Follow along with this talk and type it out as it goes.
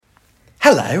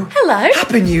Hello. Hello.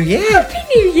 Happy New Year. Happy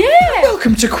New Year.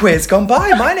 Welcome to Quiz Gone By.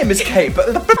 My name is Kate. You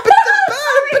were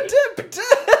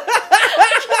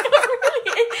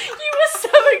so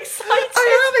excited.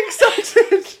 I am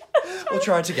excited. We'll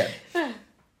try it again.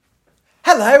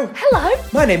 Hello. Hello.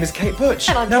 My name is Kate Butch.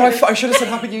 And I'm No, Kate. I should have said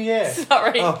Happy New Year.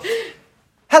 Sorry. Oh.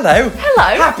 Hello.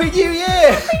 Hello. Happy New Year.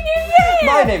 Happy New Year.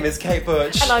 My name is Kate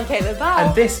Butch. And I'm Caitlin Bell.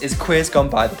 And this is Quiz Gone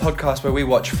By, the podcast where we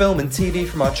watch film and TV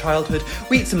from our childhood,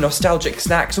 we eat some nostalgic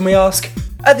snacks, and we ask,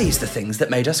 are these the things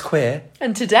that made us queer?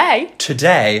 And today,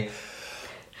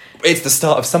 it's the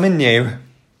start of something new.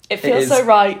 it feels is. so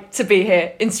right to be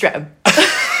here in Streatham.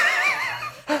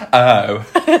 Oh.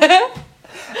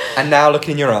 And now look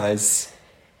in your eyes.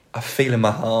 I feel in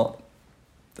my heart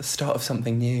the start of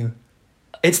something new.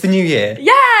 It's the new year.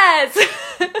 Yes.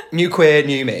 New queer,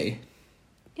 new me.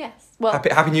 Yes. Well,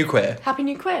 Happy new queer. Happy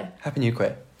New Queer. Happy new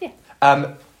queer.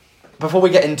 Yeah. Before we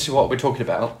get into what we're talking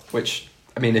about, which,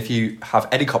 I mean, if you have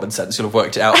any common sense, you'll have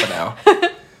worked it out by now.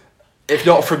 If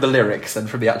not from the lyrics, then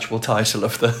from the actual title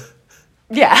of the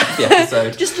Yeah.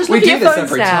 episode. just we look do at your this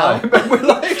phones every now. time. And we're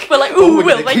like, ooh, we're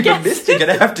will going they to keep guess? a mist, you're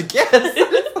going to have to guess.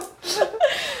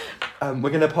 We're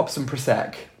going to pop some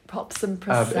Prosecco. Pop some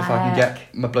Prosecco. If I can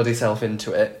get my bloody self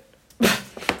into it.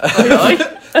 Oi.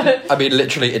 I mean,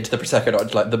 literally into the Prosecco,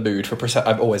 not like the mood for Prosecco.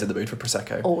 I'm always in the mood for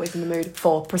Prosecco. Always in the mood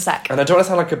for Prosecco. And I don't want to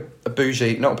sound like a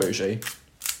bougie, not bougie,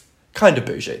 kind of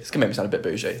bougie. It's going to make me sound a bit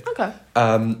bougie. Okay.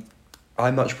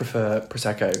 I much prefer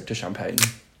Prosecco to champagne.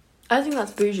 I think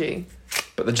that's bougie.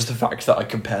 But then just the fact that I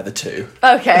compare the two.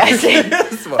 Okay, I see.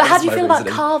 That's But how do you my feel about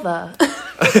reasoning. Carver?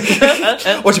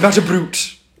 What about a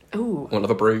brute? Ooh. I love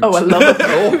a brute. Oh, I love a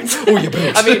brute. Oh, you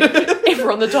brute. I mean, if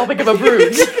we're on the topic of a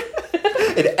brute.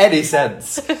 In any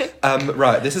sense.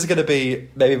 Right, this is going to be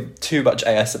maybe too much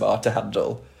ASMR to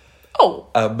handle. Oh,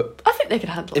 I think they could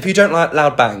handle If it. you don't like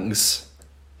loud bangs,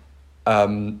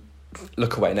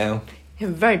 look away now. You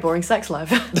have a very boring sex life.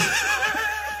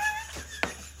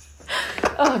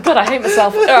 Oh, God, I hate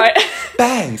myself. All right.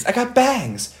 Bangs! I got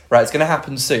bangs! Right, it's going to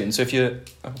happen soon, so if you...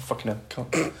 Oh, fucking hell.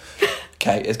 Can't.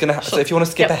 Okay, it's going to happen. So if you want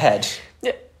to skip Yep. ahead...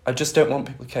 Yep. I just don't want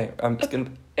people... Okay, I'm just going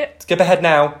to... Yep. Skip ahead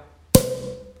now.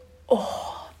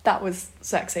 That was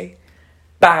sexy.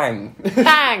 Bang!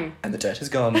 Bang! And the dirt is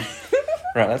gone.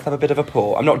 Right, let's have a bit of a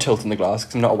pour. I'm not tilting the glass,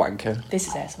 because I'm not a wanker. This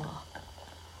is ASMR.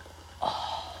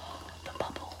 Oh, the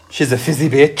bubble. She's a fizzy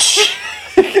bitch.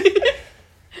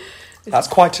 That's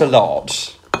quite a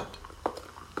lot. I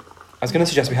was going to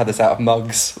suggest we had this out of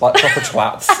mugs, like proper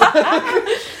twats.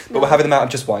 But we're having them out of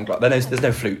just wine glass. There's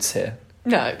no flutes here.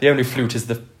 No. The only flute is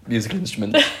the musical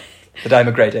instrument that I'm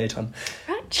a grade 8 on.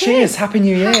 Right, Cheers, Happy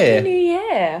New Year. Happy New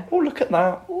Year. Oh, look at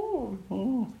that.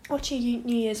 What's your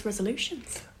New Year's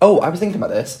resolutions? Oh, I was thinking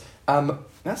about this.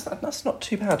 That's not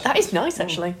too bad. That is nice,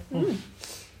 actually.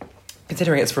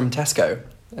 Considering it's from Tesco,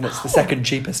 and it's the second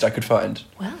cheapest I could find.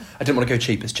 Wow. I didn't want to go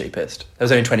cheapest. There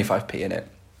was only 25p in it.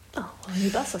 Oh, well, you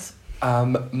bless us.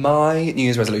 My New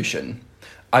Year's resolution,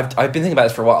 I've been thinking about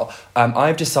this for a while.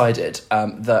 I've decided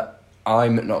that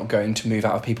I'm not going to move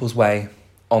out of people's way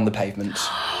on the pavement.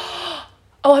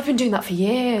 Oh, I've been doing that for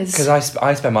years. Because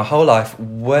I spend my whole life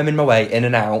worming my way in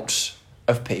and out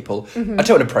of people. Mm-hmm. I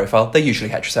don't want a profile. They're usually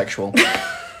heterosexual.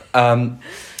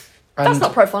 That's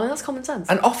not profiling, that's common sense.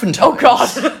 And oftentimes... Oh, God.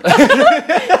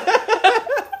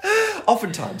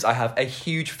 Oftentimes I have a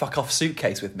huge fuck-off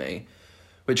suitcase with me,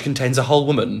 which contains a whole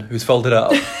woman who's folded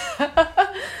up.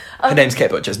 Her name's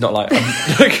Kate Butch. It's not like...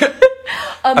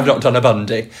 I've not done a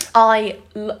Bundy.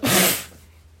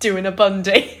 Doing a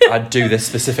Bundy. I'd do this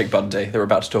specific Bundy that we're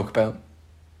about to talk about.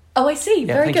 Oh, I see.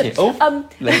 Yeah, Very thank good. you. Oh,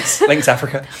 links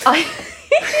Africa.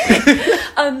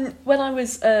 When I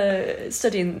was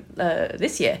studying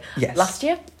this year, Yes. last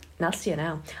year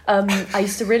now, I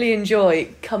used to really enjoy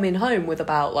coming home with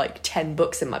about like 10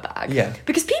 books in my bag. Yeah.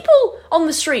 Because people on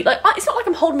the street, like, it's not like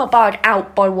I'm holding my bag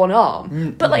out by one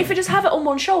arm, but like if I just have it on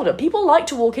one shoulder, people like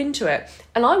to walk into it,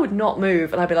 and I would not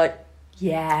move, and I'd be like,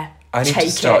 yeah, I need take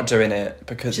to start it. doing it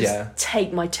because, Just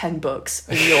take my 10 books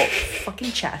in your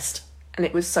fucking chest. And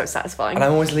it was so satisfying. And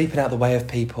I'm always leaping out of the way of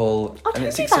people. Oh, and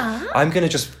don't do that. I'm going to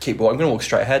just keep walking. I'm going to walk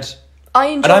straight ahead. I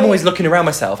enjoy And I'm always looking around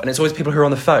myself, and it's always people who are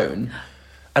on the phone.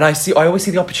 And I always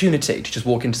see the opportunity to just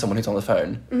walk into someone who's on the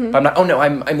phone. Mm-hmm. But I'm like, oh no,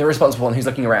 I'm the responsible one who's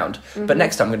looking around. But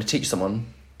next time I'm going to teach someone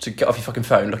to get off your fucking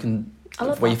phone, looking I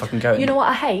love where that. you're fucking going. You know what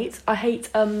I hate? I hate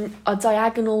a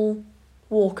diagonal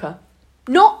walker.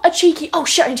 Not a cheeky, oh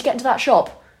shit, I need to get into that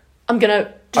shop. I'm going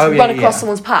to just run across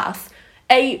someone's path.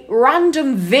 A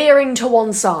random veering to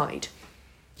one side.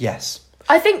 Yes.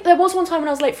 I think there was one time when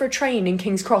I was late for a train in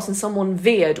King's Cross and someone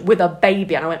veered with a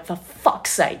baby and I went, for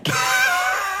fuck's sake.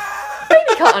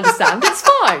 Baby can't understand, it's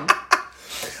fine.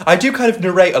 I do kind of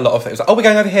narrate a lot of things. Like, oh, we're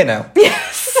going over here now.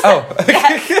 Yes. Oh.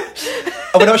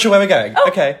 Oh, we're not sure where we're going.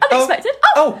 Okay. Unexpected.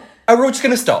 Oh, we're all just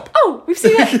going to stop. Oh, we've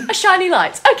seen a shiny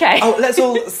light. Okay. Oh, let's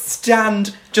all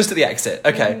stand just at the exit.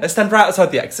 Okay, let's stand right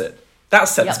outside the exit.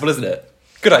 That's sensible, isn't it?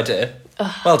 Good idea.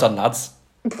 Well done, lads.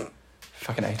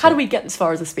 Fucking hate How do we get this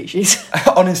far as a species?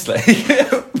 Honestly.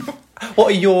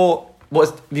 Have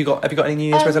you got any New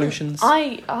Year's resolutions?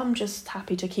 I'm just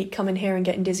happy to keep coming here and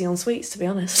getting dizzy on sweets, to be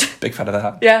honest. Big fan of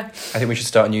that. Yeah. I think we should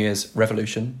start a New Year's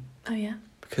revolution. Oh, yeah.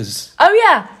 Because... Oh,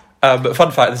 yeah. But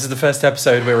fun fact, this is the first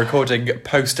episode we're recording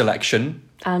post-election.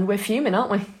 And we're fuming, aren't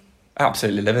we?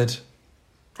 Absolutely livid.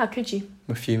 How could you?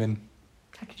 We're fuming.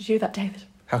 How could you do that, David?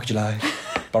 How could you lie?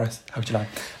 Boris, how could you lie?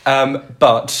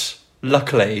 But,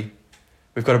 luckily,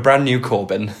 we've got a brand new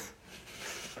Corbyn.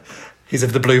 He's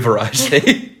of the blue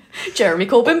variety. Jeremy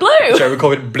Corbyn Blue. Jeremy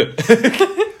Corbyn Blue.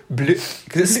 Blue.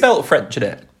 Because it's spelled French, isn't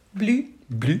it? Blue.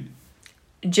 Blue.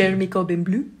 Jeremy Corbyn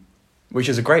Blue. Which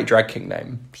is a great drag king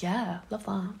name. Yeah, love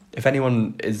that. If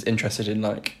anyone is interested in,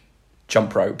 like,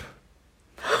 jump rope.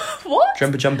 What? Do you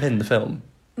remember Jump In, the film?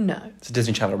 No. It's a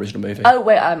Disney Channel original movie. Oh,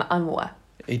 wait, I'm aware.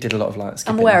 He did a lot of, like,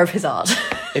 skipping. I'm aware of his art.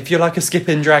 If you're, like, a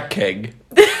skipping drag king...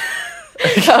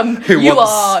 who you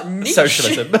are niche.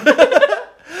 Socialism.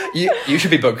 you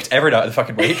should be booked every night of the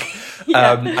fucking week.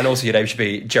 Yeah. And also your name should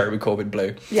be Jeremy Corbyn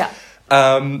Blue. Yeah.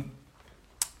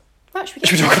 What should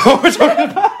we talk about?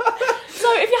 So,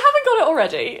 if you haven't got it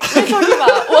already, we're talking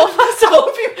about, well, first of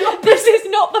all, this is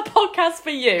not the podcast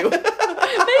for you.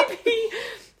 Maybe,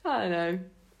 I don't know.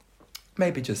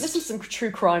 Maybe just... This is some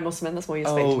true crime or something, that's more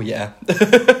useful. Oh, yeah.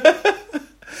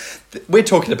 We're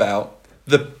talking about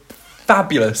the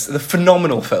fabulous, the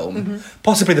phenomenal film,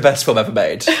 possibly the best film ever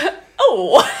made.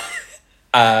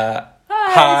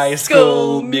 High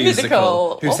School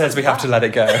Musical. Who says we have to let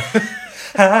it go?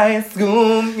 High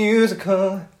School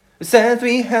Musical. Who says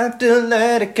we have to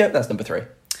let it go? That's number 3.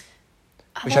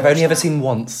 Which I've only ever seen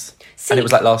once. And it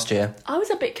was like last year. I was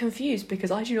a bit confused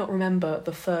because I do not remember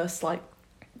the first,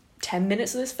 10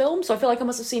 minutes of this film. So I feel like I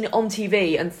must have seen it on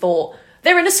TV and thought,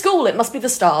 they're in a school, it must be the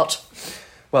start.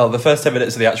 Well, the first 10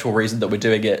 minutes are the actual reason that we're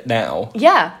doing it now.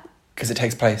 Yeah. Because it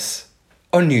takes place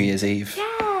on New Year's Eve.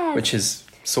 Yeah. Which is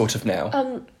sort of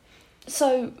now.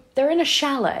 So they're in a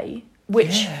chalet,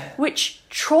 which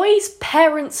Troy's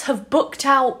parents have booked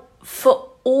out for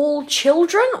all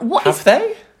children. Have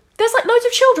they? There's loads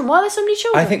of children. Why are there so many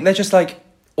children? I think they're just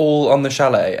all on the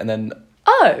chalet and then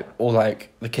all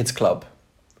the kids club.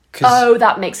 Oh,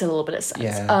 that makes a little bit of sense.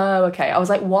 Yeah. Oh, okay. I was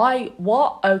like, why?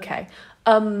 What? Okay.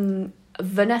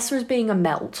 Vanessa is being a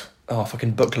melt. Oh,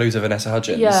 fucking book loser Vanessa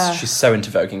Hudgens. Yeah. She's so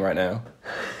into voguing right now.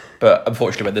 But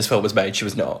unfortunately, when this film was made, she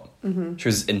was not. Mm-hmm. She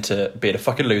was into being a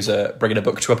fucking loser, bringing a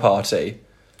book to a party,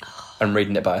 and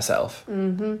reading it by herself.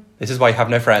 Mm-hmm. This is why you have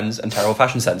no friends and terrible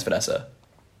fashion sense, Vanessa.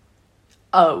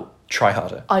 Oh. Try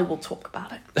harder. I will talk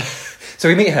about it. So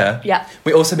we meet her. Yeah.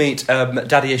 We also meet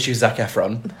Daddy Issues Zac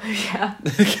Efron. Yeah.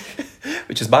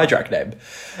 Which is my drag name.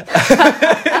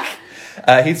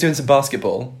 He's doing some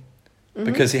basketball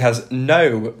because he has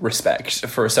no respect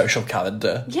for a social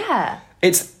calendar. Yeah.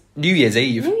 It's New Year's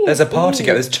Eve. There's a party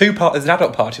going. There's an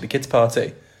adult party, the kids'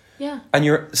 party. Yeah. And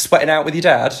you're sweating out with your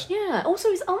dad. Yeah. Also,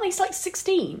 he's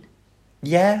 16.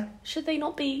 Yeah. Should they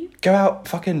not be? Go out,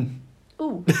 fucking...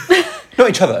 Ooh. Not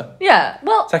each other. Yeah,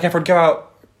 well... Zac Efron, go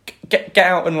out, get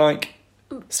out and,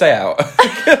 stay out.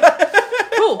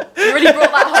 Cool. You really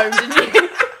brought that home, didn't you?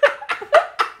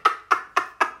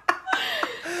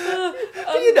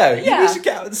 You need to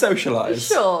get out and socialise.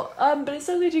 Sure, but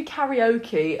instead they do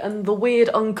karaoke, and the weird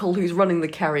uncle who's running the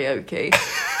karaoke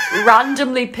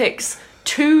randomly picks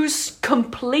 2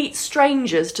 complete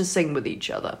strangers to sing with each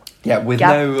other. Yeah, with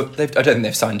I don't think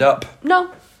they've signed up.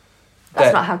 No.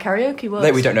 That's not how karaoke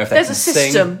works. We don't know if there's a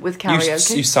system with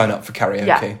karaoke. You sign up for karaoke.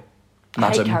 Yeah.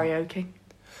 Madam. I hate karaoke.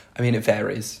 I mean, it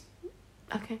varies.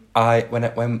 Okay. When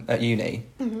at uni,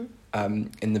 in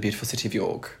the beautiful city of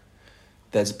York,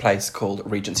 there's a place called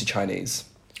Regency Chinese,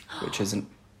 which is an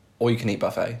all-you-can-eat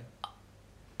buffet.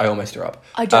 I almost threw up.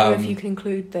 I don't know if you can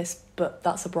include this, but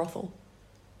that's a brothel.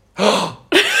 And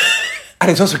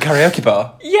it's also a karaoke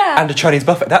bar. Yeah. And a Chinese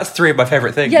buffet. That's 3 of my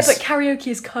favourite things. Yeah, but karaoke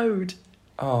is code.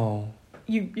 Oh.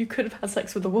 You could have had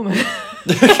sex with a woman.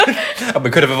 And we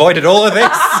could have avoided all of this.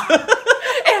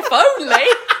 If only.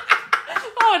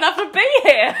 I wouldn't have to be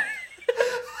here.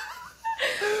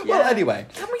 Well, anyway.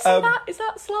 Can we say that? Is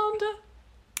that slander?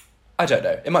 I don't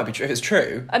know. It might be true. If it's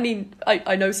true. I mean,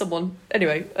 I know someone.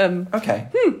 Anyway. Okay.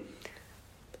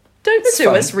 Don't sue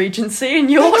us, Regency, in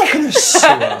York. They're not going to sue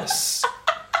us.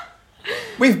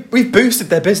 We've boosted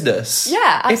their business.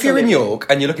 Yeah, absolutely. If you're in York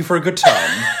and you're looking for a good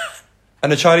time,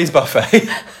 And a Chinese buffet.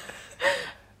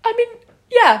 I mean,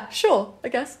 yeah, sure, I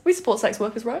guess. We support sex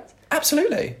workers' rights.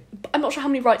 Absolutely. I'm not sure how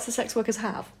many rights the sex workers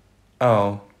have.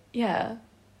 Oh. Yeah.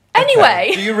 Anyway.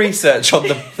 Okay. Do your research on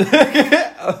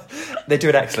the... They do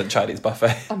an excellent Chinese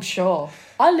buffet. I'm sure.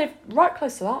 I live right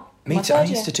close to that. Me too. I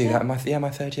used to do that in my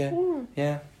third year.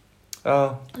 Yeah.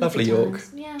 Oh, lovely York.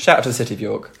 Times. Yeah. Shout out to the city of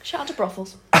York. Shout out to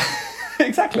brothels.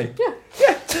 Exactly. Yeah.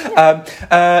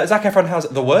 Zac Efron has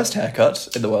the worst haircut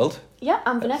in the world. Yeah,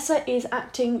 and Vanessa is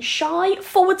acting shy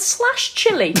 /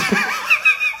 chilly.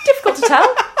 Difficult to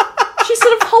tell. She's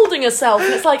sort of holding herself,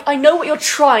 and it's like, I know what you're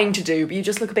trying to do, but you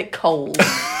just look a bit cold.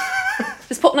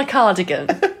 Just put on a cardigan.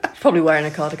 She's probably wearing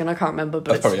a cardigan, I can't remember.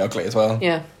 But That's probably ugly as well.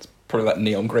 Yeah. It's probably like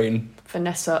neon green.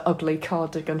 Vanessa Ugly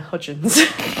Cardigan Hudgens.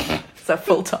 Is that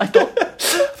full title? I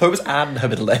thought it was Anne, her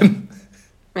middle name.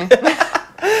 Yeah.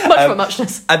 Much for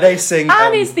muchness. And they sing...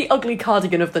 Anne is the ugly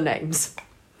cardigan of the names.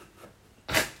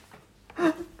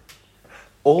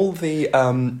 All the...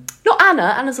 Not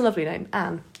Anna. Anna's a lovely name.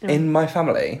 Anne. Anyway. In my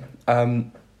family...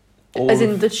 As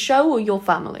in the show or your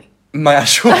family? My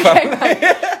actual family.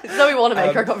 Right. So we want to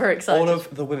make her. I got very excited. All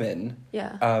of the women...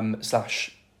 Yeah.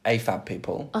 / AFAB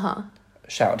people... Uh-huh.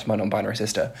 Shout out to my non-binary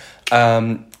sister.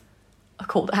 Are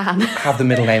called Anne. Have the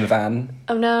middle name of Anne.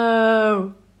 Oh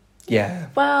no. Yeah.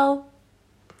 Well,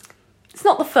 it's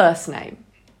not the first name.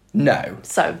 No.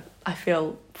 So I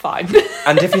feel fine.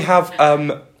 And if you have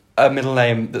a middle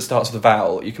name that starts with a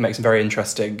vowel, you can make some very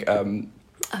interesting...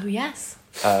 oh yes.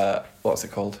 What's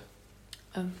it called?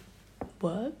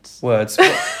 Words? Words.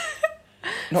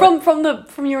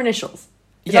 From your initials.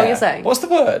 Is that what you're saying? What's the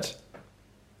word?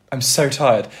 I'm so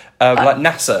tired. Like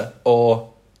NASA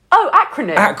or... Oh,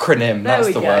 acronym. Acronym,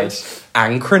 that's the word.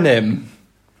 Acronym.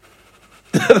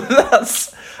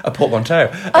 That's a portmanteau.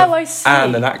 Oh, I see.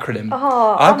 And an acronym.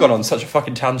 Oh, I've gone on such a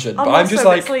fucking tangent, but I'm just a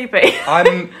like... bit sleepy.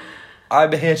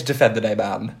 I'm here to defend the name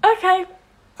Anne. Okay.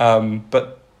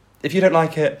 But if you don't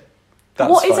like it,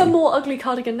 that's What is fine. a more ugly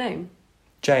cardigan name?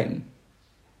 Jane.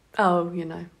 Oh,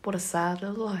 what a sad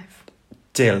little life.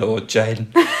 Dear Lord,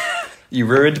 Jane. You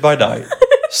ruined my night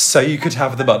so you could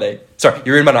have the money. Sorry,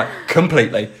 you ruined my night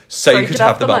completely so you could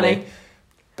have the money.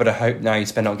 But I hope now you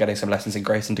spend on getting some lessons in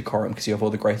grace and decorum because you have all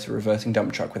the grace of a reversing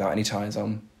dump truck without any tyres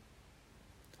on.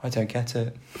 I don't get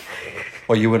it.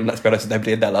 Well, you wouldn't, let's be honest, with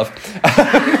nobody in their love.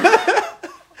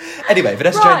 Anyway,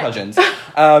 Vanessa Jane Hudgens.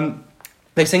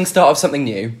 They sing Start of Something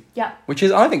New. Yeah. Which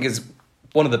I think is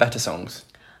one of the better songs.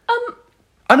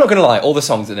 I'm not going to lie, all the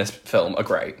songs in this film are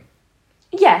great.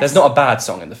 Yes. There's not a bad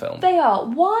song in the film. They are.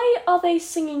 Why are they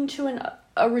singing to an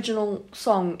original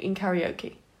song in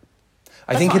karaoke?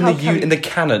 I think in the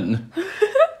canon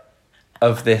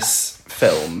of this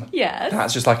film, yes,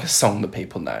 that's just like a song that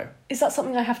people know. Is that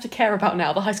something I have to care about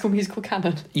now, the High School Musical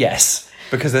canon? Yes,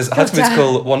 because there's High School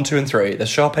Musical 1, 2 and 3, there's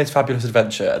Sharpay's Fabulous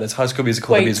Adventure, and there's High School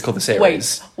Musical, the musical, the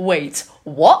series. Wait,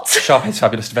 what? Sharpay's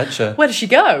Fabulous Adventure. Where did she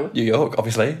go? New York,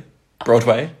 obviously.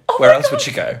 Broadway. Oh Where else would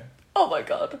she go? Oh my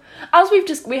god. As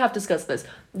we have discussed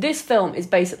this film is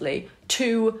basically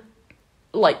two,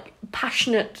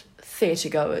 passionate theatre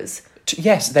goers.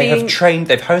 Yes, they've honed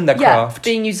their craft.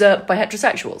 Being usurped by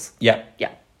heterosexuals. Yeah.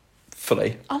 Yeah.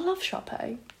 Fully. I love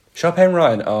Sharpay. Sharpay and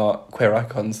Ryan are queer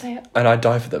icons, and I'd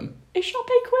die for them. Is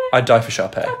Sharpay queer? I'd die for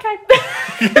Sharpay. Okay.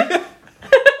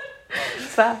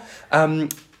 Fair.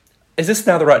 Is this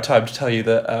now the right time to tell you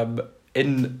that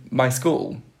in my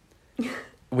school,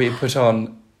 we put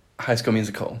on High School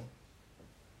Musical?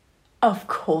 Of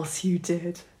course you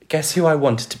did. Guess who I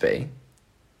wanted to be?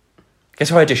 Guess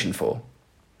who I auditioned for?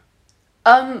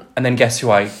 And then guess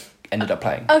who I ended up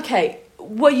playing? Okay,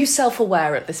 were you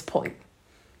self-aware at this point?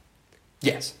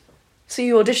 Yes. So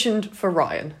you auditioned for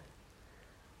Ryan.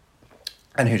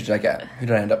 And who did I get? Who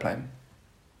did I end up playing?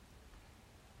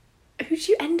 Who did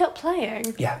you end up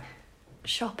playing? Yeah.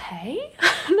 Sharpay?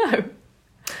 No.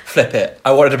 Flip it.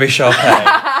 I wanted to be Sharpay.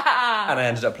 And I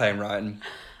ended up playing Ryan.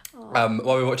 While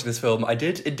we were watching this film, I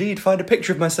did indeed find a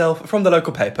picture of myself from the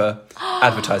local paper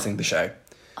advertising the show.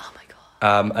 Oh my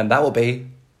god. And that will be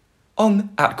on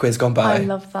 @QuizGoneBy I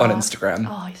love that. on Instagram.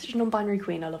 Oh, you're such a non-binary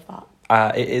queen. I love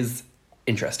that. It is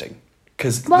interesting.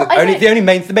 Because Well, the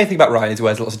main thing about Ryan is he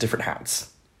wears lots of different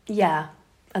hats. Yeah,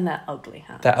 and they're ugly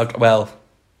hats. Well,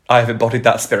 I have embodied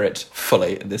that spirit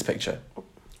fully in this picture.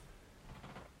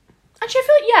 Actually, I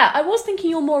feel like, I was thinking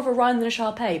you're more of a Ryan than a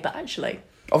Sharpay, but actually...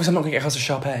 Obviously, I'm not going to get cast as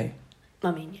Sharpay.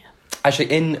 I mean, yeah.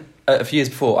 Actually, a few years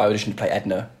before, I auditioned to play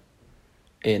Edna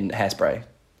in Hairspray.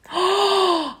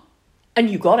 And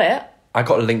you got it? I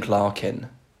got Link Larkin.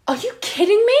 Are you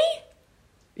kidding me?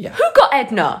 Yeah. Who got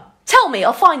Edna? Tell me,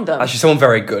 I'll find them. Actually, someone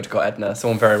very good got Edna.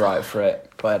 Someone very right for it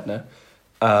got Edna.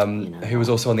 who was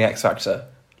also on the X Factor.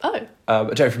 Oh. I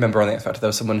don't know if you remember on the X Factor, there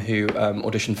was someone who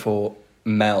auditioned for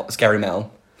Scary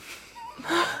Mel.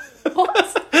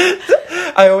 What?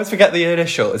 I always forget the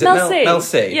initial. Is it Mel C? Mel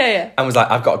C? Yeah. And was like,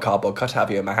 I've got a cardboard cutout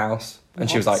of you in my house. And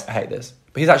she was like, I hate this.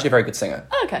 But he's actually a very good singer.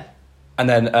 Oh, okay. And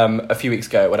then a few weeks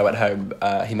ago, when I went home,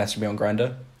 he messaged me on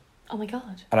Grindr. Oh my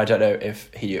god. And I don't know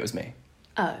if he knew it was me.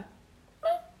 Oh.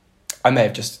 I may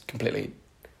have just completely...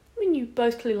 I mean, you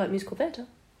both clearly like musical theatre.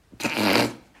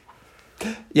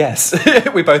 Yes.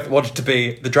 We both wanted to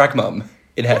be the drag mum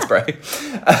in Hairspray.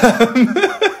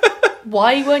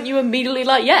 Why weren't you immediately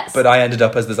like, yes? But I ended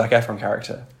up as the Zac Efron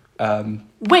character.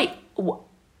 Wait.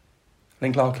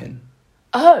 Link Larkin.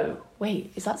 Oh,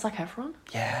 wait. Is that Zac Efron?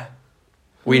 Yeah.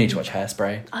 We need to watch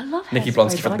Hairspray. I love Hairspray. Nikki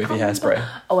Blonsky from the movie Hairspray.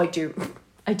 Oh, I do.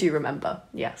 I do remember.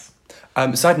 Yes.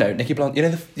 Side note, Nikki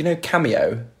Blonsky... You know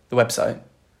Cameo, the website,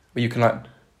 where you can like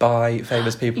buy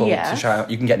famous people to shout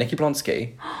out. You can get Nikki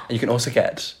Blonsky, and you can also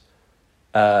get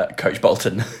Coach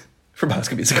Bolton from High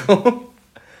School Musical.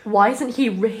 Why isn't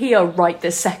he here right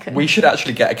this second? We should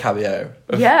actually get a cameo.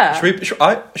 Yeah.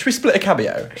 Should we split a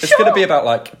cameo? It's Sure. going to be about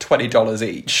like $20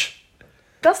 each.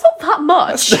 That's not that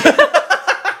much.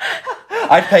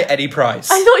 I'd pay any price.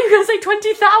 I thought you were going to say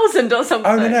 20,000 or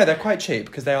something. Oh, no, they're quite cheap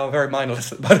because they are very minor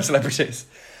celebrities.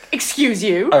 Excuse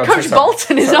you. Oh, Coach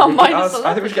Bolton is our minor I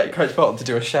celebrity. think we should get Coach Bolton to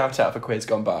do a shout out for Quiz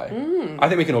Gone By. I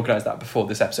think we can organise that before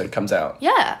this episode comes out.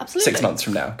 Yeah, absolutely. 6 months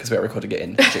from now because we're recording it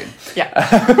in June.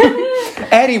 Yeah.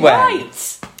 Anyway.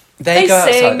 Right. They go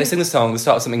sing. outside, they sing the song, the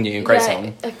start of something new, great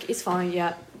song. It's fine,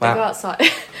 yeah. Wow. They go outside.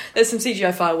 There's some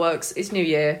CGI fireworks. It's New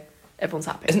Year. Everyone's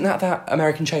happy. Isn't that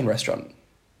American chain restaurant?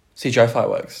 CGI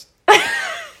Fireworks.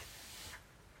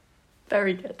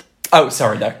 Very good. Oh,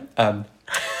 sorry, no.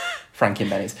 Frankie and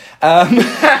Benny's.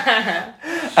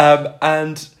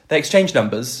 And they exchange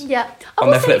numbers. Yeah.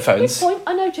 On their flip phones. At this point,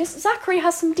 I noticed Zachary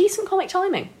has some decent comic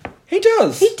timing. He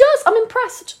does. He does. I'm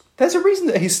impressed. There's a reason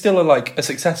that he's still a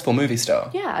successful movie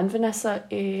star. Yeah, and Vanessa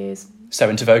is... So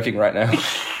into voguing right now.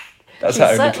 That's her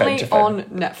only claim to certainly fame. on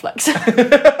Netflix.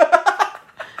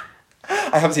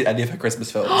 I haven't seen any of her Christmas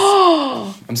films.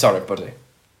 I'm sorry, everybody.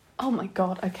 Oh my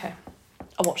god, okay.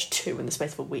 I watched 2 in the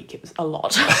space of a week. It was a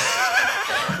lot.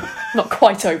 Not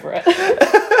quite over it.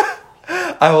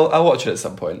 I'll watch it at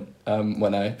some point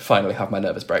when I finally have my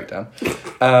nervous breakdown.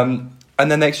 And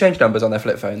then they exchange numbers on their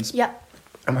flip phones. Yeah.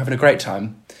 I'm having a great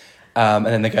time. And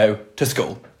then they go to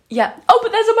school. Yeah. Oh,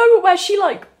 but there's a moment where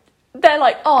they're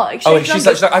like, exchange Oh, and she's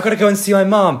like, I've got to go and see my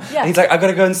mum. Yeah. And he's like, I've got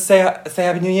to go and say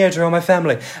Happy New Year to all my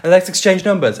family. And let's exchange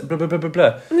numbers. Blah, blah, blah, blah,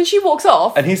 blah. And then she walks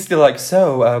off. And he's still like,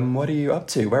 so, what are you up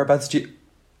to? Where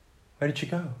did you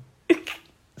go?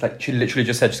 Like, she literally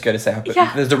just said, just go to say happy.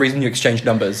 Yeah. There's the reason you exchange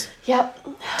numbers. Yep.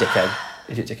 Dickhead.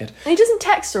 Idiot dickhead. And he doesn't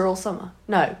text her all summer.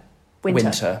 No.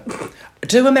 Winter.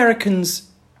 Do Americans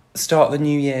start the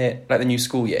new year, like the new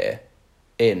school year,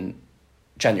 in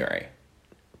January?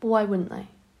 Why wouldn't they?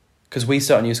 Because we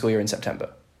start a new school year in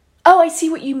September. Oh, I see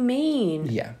what you mean.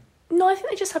 Yeah. No, I think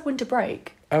they just had winter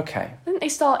break. Okay. I think they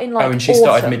start in like and she autumn.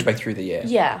 started midway through the year.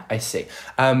 Yeah. I see.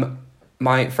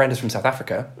 My friend is from South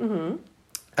Africa. Mm-hmm.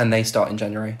 And they start in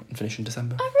January and finish in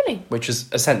December. Oh, really? Which is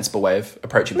a sensible way of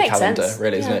approaching Makes the calendar, sense.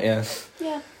 really, isn't it? Yeah.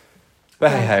 Yeah.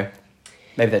 But hey ho.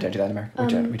 Maybe they don't do that in America.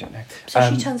 We don't know. So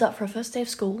she turns up for her first day of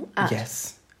school at...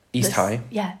 Yes. East High.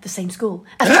 Yeah, the same school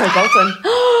as Troy Bolton.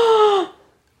 More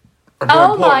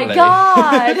Oh my importantly-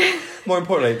 god! More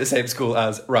importantly, the same school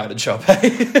as Ryan and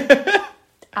Sharpay.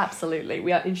 Absolutely.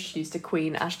 We are introduced to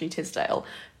Queen Ashley Tisdale.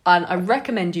 And I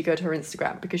recommend you go to her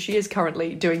Instagram because she is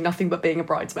currently doing nothing but being a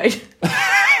bridesmaid.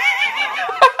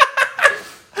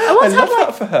 I once I had love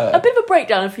that for her. a bit of a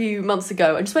breakdown a few months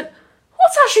ago and just went,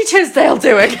 what's Ashley Tisdale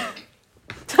doing?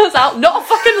 Turns out, not a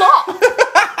fucking lot.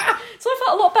 So I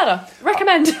felt a lot better.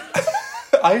 Recommend.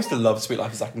 I used to love Sweet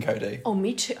Life of Zack and Cody. Oh,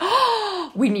 me too.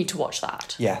 We need to watch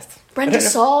that. Yes. Brenda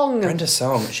Song. Brenda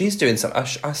Song. She's doing some. I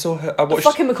saw her. I watched.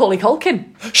 Fucking Macaulay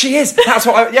Culkin. She is. That's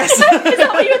what I. Yes. Is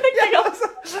that what you were thinking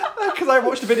of? Because I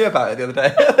watched a video about it the other day.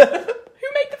 Who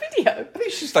made the video? I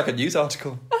think she's like a news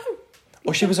article. Oh.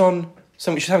 Or she was on. She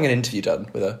was having an interview done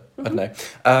with her. I don't know.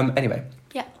 Anyway.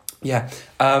 Yeah. Yeah.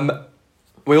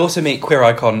 We also meet queer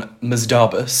icon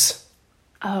Mazdarbus.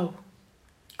 Oh.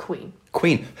 Queen.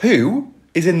 Queen, who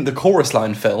is in the Chorus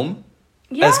Line film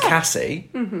Yeah. as Cassie.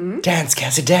 Mm-hmm. Dance,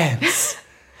 Cassie, dance.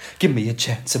 Give me a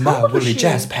chance of my How old was woolly she?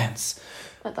 jazz pants.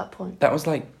 At that point. That was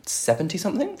like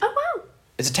 70-something. Oh, wow.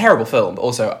 It's a terrible film, but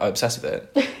also I'm obsessed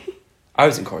with it. I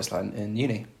was in Chorus Line in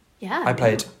uni. Yeah. I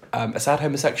played a sad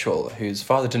homosexual whose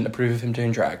father didn't approve of him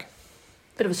doing drag.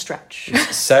 Bit of a stretch.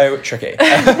 So tricky.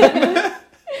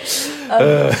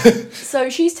 So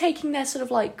she's taking their sort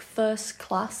of like first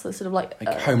class, the sort of like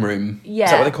homeroom. Yeah.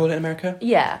 Is that what they call it in America?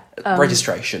 Yeah.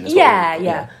 Registration. Is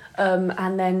Yeah.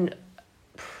 And then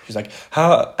she's like,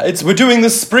 we're doing the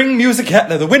spring musicale,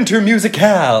 no, the winter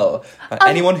musicale.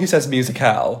 Anyone who says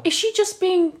musicale. Is she just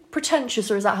being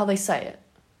pretentious, or is that how they say it?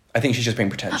 I think she's just being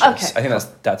pretentious. Okay, I think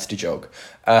that's the joke.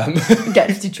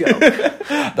 That's the joke.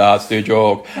 That's the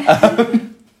joke.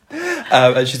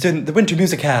 And she's doing the winter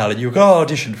musicale, and you go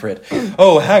audition for it.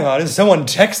 Oh, hang on, is someone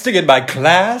texting in my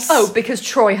class? Oh, because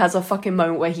Troy has a fucking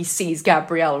moment where he sees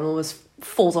Gabrielle and almost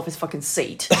falls off his fucking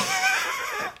seat.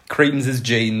 Creams his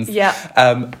jeans. Yeah.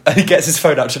 And he gets his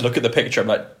phone out to look at the picture. I'm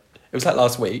like, it was like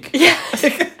last week. Yeah.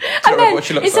 And then,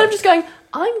 instead of just going,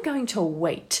 I'm going to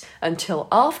wait until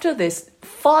after this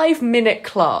 5-minute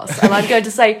class, and I'm going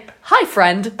to say, hi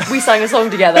friend, we sang a song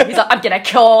together. He's like, I'm going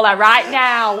to call her right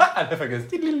now. And everyone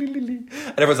goes, and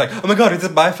everyone's like, oh my god, is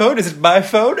it my phone? Is it my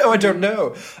phone? Oh, I don't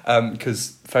know.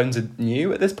 Because phones are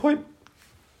new at this point.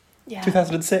 Yeah.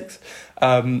 2006.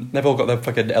 They've all got their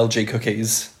fucking LG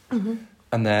cookies. Mm-hmm.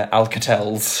 And their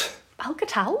Alcatels.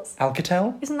 Alcatels?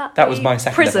 Alcatel? Isn't that That was my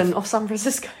second prison of San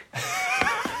Francisco?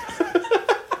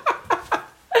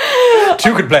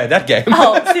 Two could play that game.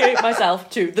 I'll see myself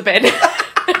to the bin.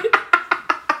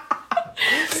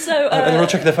 So, and they're all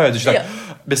checking their phones. And she's like,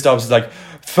 Miss Dobbs is like,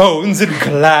 phones in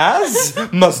class?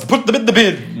 Must put them in the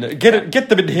bin. Get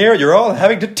them in here. You're all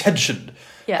having detention.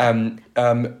 Yeah.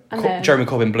 Jeremy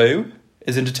Corbyn Blue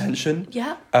is in detention.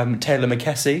 Yeah. Taylor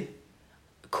McKessie.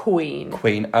 Queen.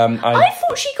 I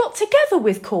thought she got together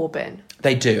with Corbyn.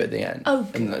 They do at the end. Oh.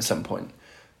 At some point.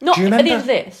 Not at the end of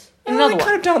this. Another they one.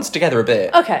 kind of dance together a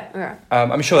bit. Okay, alright.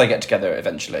 I'm sure they get together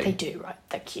eventually. They do, right?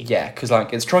 They're cute. Yeah, because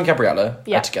like it's Troy and Gabriella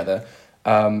are together.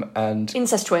 And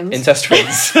Incest twins. A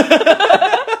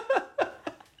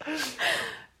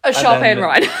Sharpay and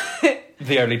Ryan.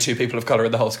 The only two people of colour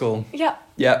in the whole school. Yeah.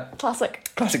 Yeah. Classic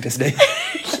Disney.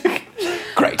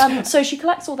 Great. So she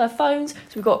collects all their phones. So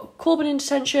we've got Corbyn in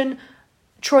detention,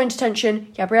 Troy in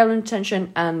detention, Gabriella in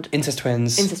detention, and Incest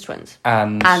twins.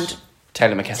 And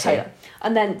Taylor McKessie.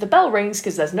 And then the bell rings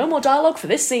because there's no more dialogue for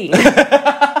this scene. That's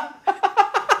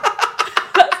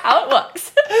how it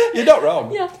works. You're not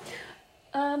wrong. Yeah.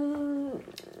 And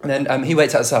then he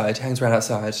waits outside, hangs around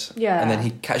outside. Yeah. And then he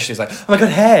catches her, he's like, oh my god,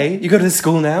 hey, you go to this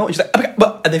school now? And she's like, oh my god,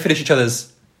 what? And they finish each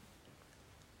other's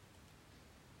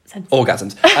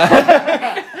orgasms.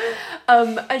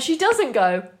 And she doesn't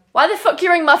go, why the fuck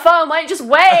you ring my phone? Why don't you just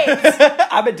wait?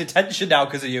 I'm in detention now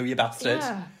because of you bastard.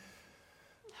 Yeah.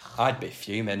 I'd be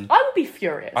fuming. I would be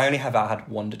furious. I only have had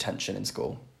one detention in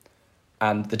school.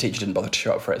 And the teacher didn't bother to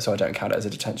show up for it, so I don't count it as a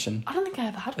detention. I don't think I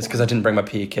ever had one. It's because I didn't bring my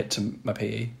PE kit to my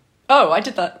PE. Oh, I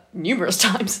did that numerous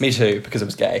times. Me too, because it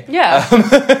was gay. Yeah.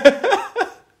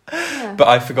 But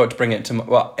I forgot to bring it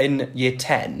to in year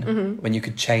 10, when you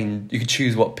could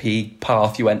choose what PE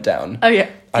path you went down. Oh yeah.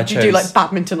 Did you do like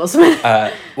badminton or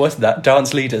something? What's that?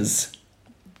 Dance leaders.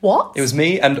 What? It was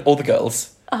me and all the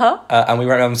girls. Uh-huh. And we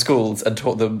went around schools and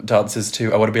taught them dances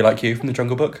to I Want to Be Like You from the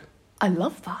Jungle Book. I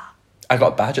love that. I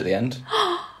got a badge at the end.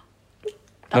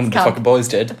 None of the fucking boys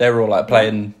did. They were all like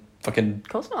playing fucking... Of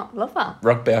course not. Love that.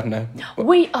 Rugby, I don't know.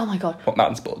 Oh my god. What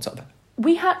mountain sports are there?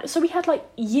 We had like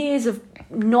years of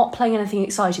not playing anything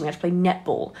exciting. We had to play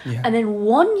netball. Yeah. And then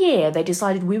one year they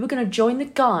decided we were going to join the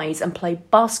guys and play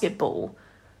basketball.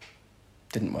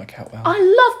 Didn't work out well. I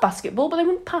love basketball, but they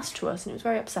wouldn't pass to us and it was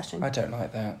very upsetting. I don't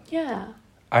like that. Yeah.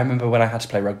 I remember when I had to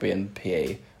play rugby in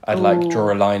PE, I'd like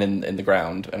draw a line in the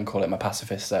ground and call it my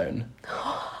pacifist zone.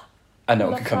 And no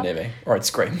one could come near me, or I'd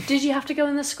scream. Did you have to go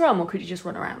in the scrum, or could you just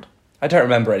run around? I don't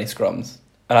remember any scrums.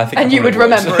 And I think you would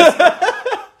remember a scrum.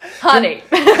 Honey,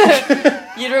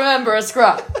 you'd remember a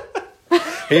scrum.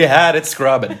 He had it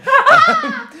scrubbing.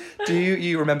 Do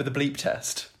you remember the bleep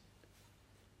test?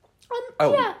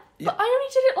 Yeah, but I only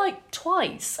did it like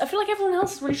twice. I feel like everyone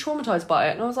else is really traumatised by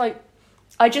it. And I was like,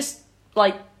 I just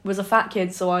was a fat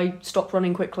kid, so I stopped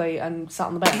running quickly and sat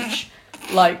on the bench.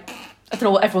 I don't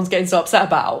know what everyone's getting so upset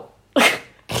about.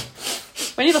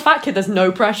 When you're the fat kid, there's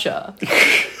no pressure.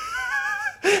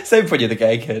 Same when you're the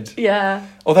gay kid. Yeah.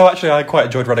 Although actually I quite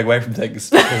enjoyed running away from things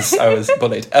because I was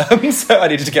bullied. So I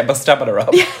needed to get my stamina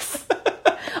up. Yes.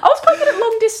 I was quite good at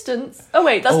long distance. Oh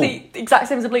wait, that's the exact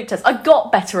same as a bleep test. I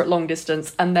got better at long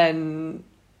distance and then...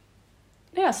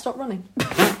 Yeah, I stopped running.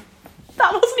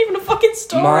 That wasn't even a fucking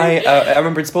story. I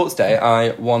remember in sports day,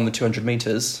 I won the 200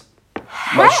 metres.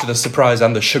 Much to the surprise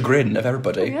and the chagrin of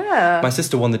everybody. Yeah. My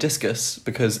sister won the discus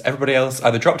because everybody else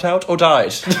either dropped out or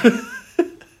died.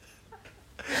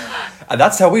 And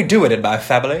that's how we do it in my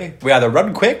family. We either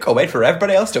run quick or wait for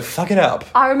everybody else to fuck it up.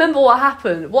 I remember what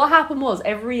happened. What happened was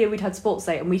every year we'd had sports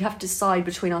day and we'd have to decide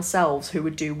between ourselves who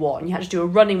would do what. And you had to do a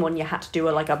running one, you had to do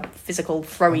a physical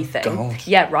throwy thing. God.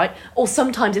 Yeah, right. Or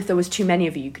sometimes if there was too many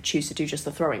of you could choose to do just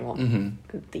the throwing one.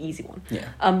 Mm-hmm. The easy one.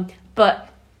 Yeah. But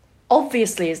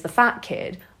obviously as the fat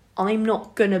kid, I'm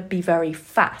not going to be very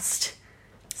fast.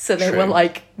 So they were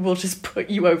like, we'll just put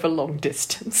you over long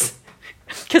distance.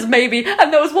 Because maybe,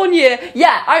 and there was one year,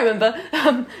 I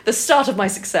remember, the start of my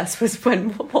success was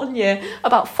when one year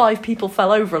about 5 people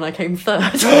fell over and I came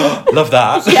third. Love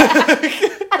that.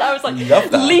 Yeah. And I was like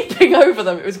leaping over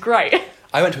them. It was great.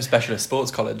 I went to a specialist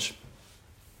sports college.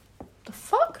 The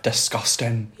fuck?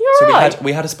 Disgusting. You're right.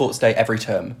 we had a sports day every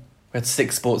term. We had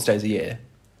 6 sports days a year.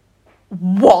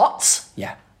 What?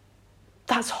 Yeah.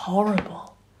 That's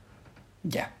horrible.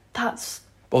 Yeah. That's...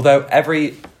 Although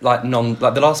every,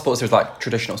 the last sports day was,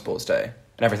 traditional sports day,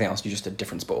 and everything else, you just did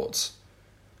different sports.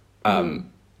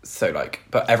 So,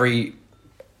 but every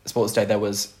sports day there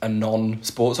was a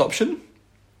non-sports option.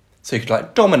 So you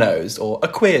could, dominoes, or a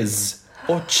quiz,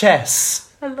 or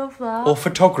chess. I love that. Or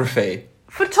photography.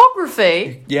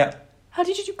 Photography? Yeah. How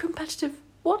did you do competitive...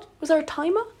 What? Was there a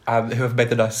timer? Whoever made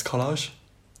the nicest collage.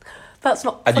 That's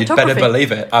not and photography. You'd better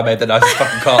believe it. I made the nicest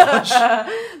fucking collage.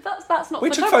 That's not.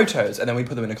 We took photos and then we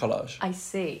put them in a collage. I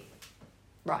see.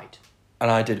 Right.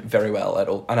 And I did very well at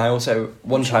all. And I also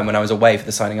one time when I was away for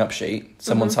the signing up sheet,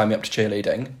 someone signed me up to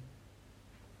cheerleading.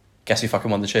 Guess who fucking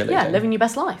won the cheerleading? Yeah, living your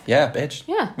best life. Yeah, bitch.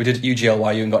 Yeah. We did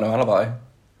UGLY. and got no alibi.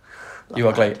 You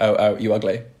ugly. Oh, you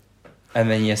ugly. And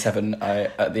then year 7,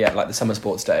 at the summer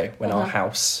sports day when our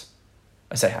house.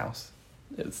 I say house.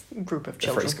 It's group of a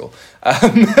children. free school.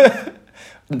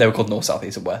 They were called North, South,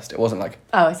 East and West. It wasn't like...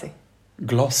 Oh, I see.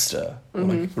 Gloucester or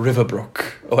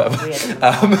Riverbrook or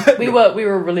whatever. We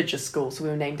were a religious school, so we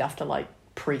were named after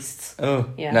priests. Oh,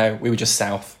 yeah. No, we were just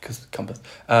south because compass.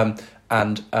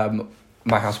 And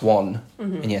my house won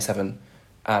in year 7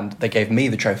 and they gave me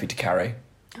the trophy to carry.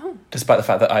 Oh. Despite the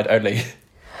fact that I'd only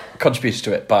contributed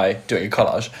to it by doing a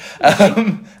collage.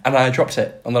 And I dropped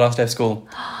it on the last day of school.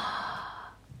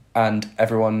 And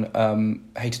everyone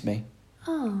hated me.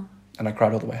 Oh. And I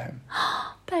cried all the way home.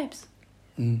 Babes.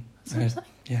 That's upsetting.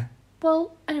 Yeah.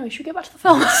 Well, anyway, should we get back to the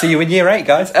film? See you in year 8,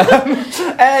 guys.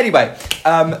 Anyway,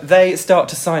 they start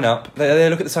to sign up. They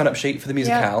look at the sign-up sheet for the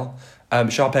musicale. Yeah.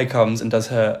 Sharpay comes and does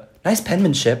her nice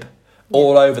penmanship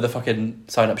all over the fucking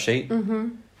sign-up sheet.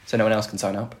 Mm-hmm. So no one else can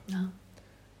sign up.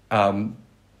 No.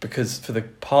 Because for the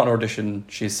partner audition,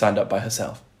 she's signed up by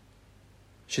herself.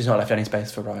 She's not left any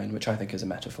space for Ryan, which I think is a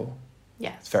metaphor.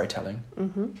 Yes. It's very telling.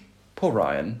 Mm-hmm. Poor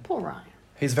Ryan. Poor Ryan.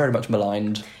 He's very much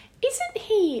maligned. Isn't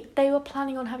he... They were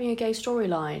planning on having a gay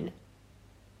storyline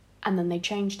and then they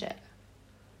changed it.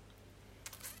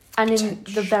 And in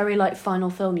the very, final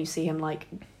film, you see him,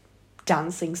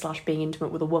 dancing / being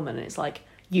intimate with a woman and it's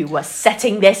you were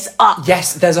setting this up.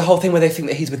 Yes, there's a whole thing where they think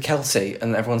that he's with Kelsey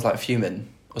and everyone's, fuming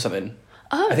or something.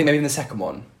 Oh. I think maybe in the second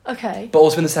one. Okay. But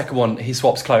also in the second one, he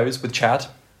swaps clothes with Chad.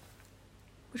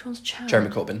 Which one's Chad? Jeremy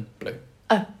Corbyn, blue.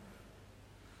 Oh.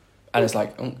 And it's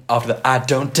after the I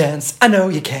don't dance, I know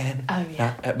you can. Oh,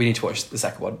 yeah. We need to watch the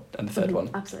second one and the third one.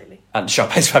 Absolutely. And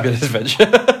Sharpay's Fabulous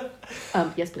Adventure.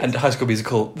 Yes, please. And High School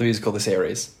Musical, the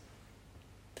series.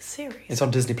 The series? It's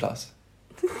on Disney+. Plus.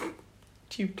 Do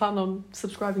you plan on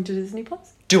subscribing to Disney+?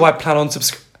 Plus? Do I plan on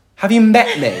Have you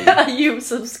met me? Are you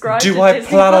subscribed to Disney+? Do I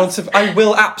plan on... I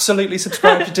will absolutely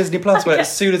subscribe to Disney Plus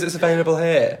as soon as it's available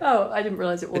here. Oh, I didn't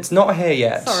realise it was. It's not here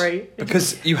yet. Sorry.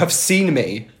 Because you have seen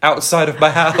me outside of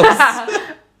my house.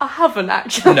 I haven't,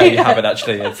 actually. No, you haven't,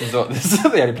 actually. This is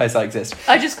the only place I exist.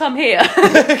 I just come here.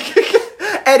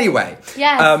 Anyway.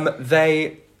 Yes.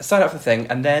 They sign up for the thing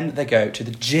and then they go to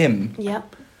the gym.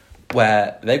 Yep.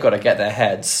 Where they've got to get their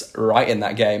heads right in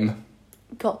that game.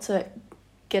 Got to...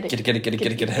 Get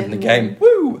ahead in the game.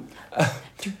 Woo!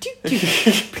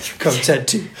 Content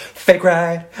to fake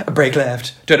right, break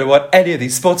left. Don't know what any of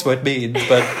these sports words mean,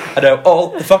 but I know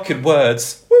all the fucking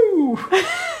words. Woo!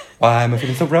 Why am I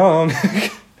feeling so wrong?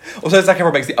 Also, Zac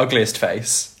Efron makes the ugliest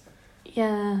face.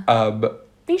 Yeah.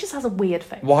 He just has a weird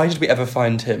face. Why did we ever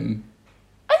find him?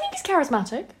 I think he's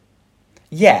charismatic.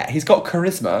 Yeah, he's got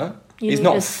charisma. He's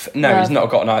not. He's not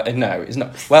got an. No, he's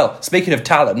not. Well, speaking of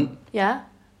talent. Yeah.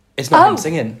 It's not him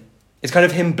singing. It's kind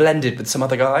of him blended with some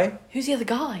other guy. Who's the other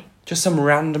guy? Just some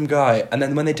random guy. And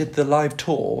then when they did the live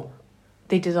tour...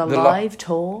 They did a live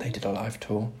tour? They did a live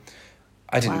tour.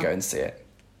 I didn't go and see it.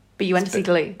 But you went to see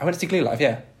Glee? I went to see Glee live,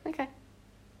 yeah. Okay.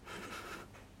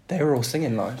 They were all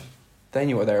singing live. They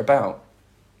knew what they were about.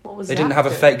 What was They didn't have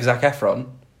a fake Zac Efron.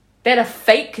 They had a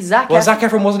fake Zac Efron? Well, Zac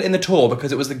Efron wasn't in the tour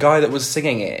because it was the guy that was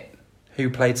singing it who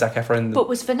played Zac Efron. But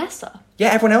was Vanessa? Yeah,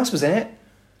 everyone else was in it.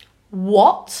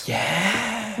 What?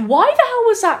 Yeah. Why the hell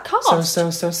was that cast?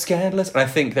 So scandalous. And I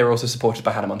think they were also supported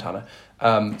by Hannah Montana.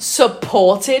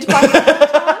 Supported by Hannah Montana?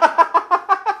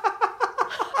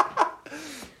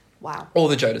 Wow. Or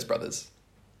the Jonas Brothers.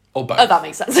 Or both. Oh, that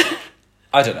makes sense.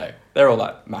 I don't know. They're all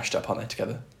like mashed up, aren't they,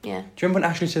 together? Yeah. Do you remember when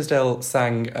Ashley Tisdale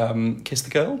sang Kiss the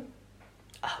Girl?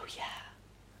 Oh, yeah.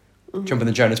 Do you remember when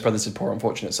the Jonas Brothers did Poor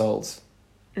Unfortunate Souls?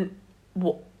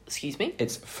 What? Excuse me?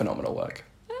 It's phenomenal work.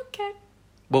 Okay.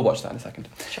 We'll watch that in a second.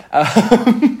 Sure.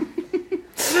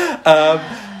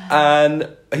 And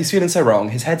he's feeling so wrong.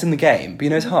 His head's in the game, but you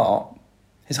know his heart?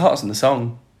 His heart's in the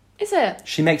song. Is it?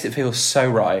 She makes it feel so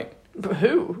right. But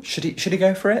who? Should he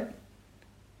go for it?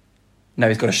 No,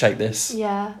 he's got to shake this.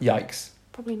 Yeah. Yikes.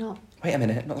 Probably not. Wait a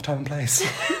minute, not the time and place.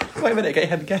 Wait a minute, get your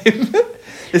head in the game.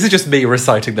 This is just me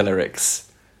reciting the lyrics.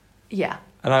 Yeah.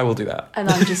 And I will do that. And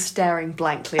I'm just staring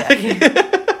blankly at you.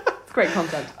 It's great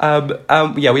content.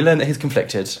 Yeah, we learned that he's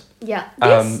conflicted. Yeah.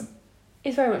 This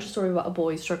is very much a story about a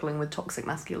boy struggling with toxic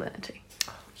masculinity.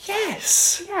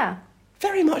 Yes. Yeah.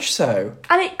 Very much so.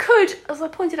 And it could, as I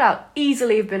pointed out,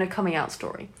 easily have been a coming out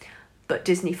story. But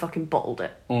Disney fucking bottled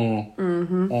it.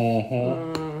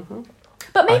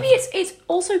 But maybe it's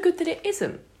also good that it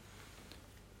isn't.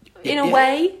 In a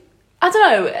way. I don't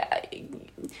know.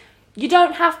 You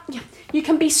don't have... You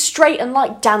can be straight and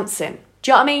like dancing.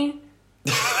 Do you know what I mean?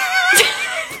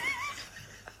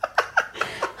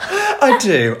 I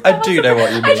do know what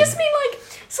you mean. I just mean like,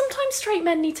 sometimes straight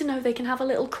men need to know they can have a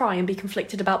little cry and be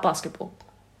conflicted about basketball.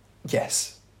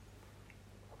 Yes.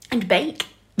 And bake.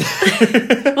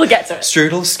 We'll get to it.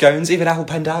 Strudels, scones, even apple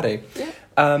pendadi. Yeah.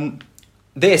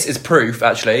 This is proof,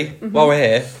 actually, while we're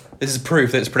here, this is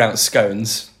proof that it's pronounced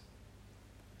scones.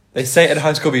 They say it in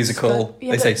High School Musical.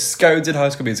 Yeah, they say scones in High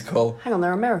School Musical. Hang on,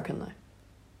 they're American though.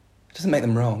 It doesn't make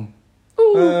them wrong.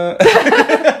 Ooh.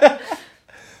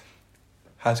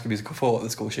 High School Musical 4, the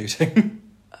school shooting.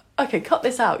 Okay, cut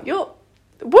this out. You're...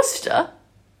 Worcester?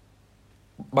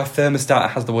 My thermostat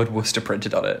has the word Worcester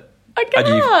printed on it. I And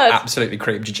you've can't. absolutely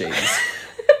creamed your jeans.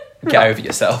 Get over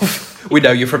yourself. We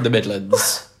know you're from the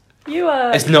Midlands. You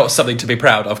are... It's not something to be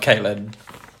proud of, Caitlin.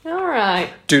 Alright.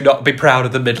 Do not be proud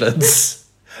of the Midlands.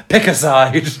 Pick a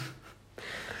side.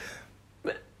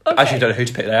 Okay. I actually don't know who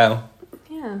to pick now.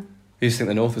 Yeah. You used to think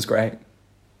the North was great.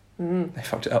 They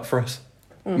fucked it up for us.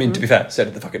 I mean, to be fair, so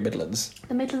did the fucking Midlands.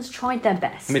 The Midlands tried their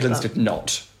best. The Midlands but- did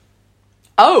not.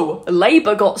 Oh,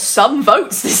 Labour got some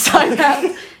votes this time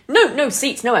round. No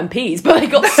seats, no MPs, but they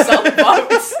got some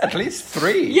votes. At least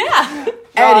 3. Yeah.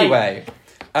 Anyway.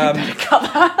 Cut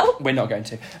that out. We're not going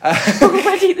to.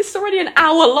 This is already an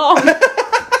hour long.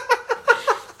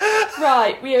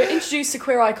 Right, we are introduced to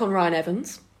queer icon Ryan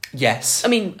Evans. Yes. I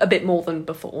mean, a bit more than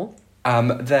before.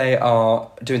 They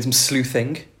are doing some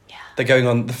sleuthing. Yeah. They're going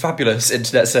on the fabulous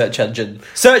internet search engine.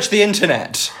 Search the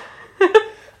internet!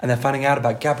 And they're finding out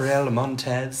about Gabriela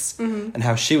Montez and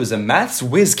how she was a maths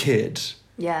whiz kid.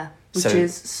 Yeah, which So-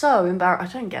 is so embarrassing.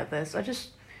 I don't get this.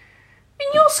 In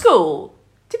your school,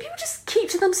 do people just keep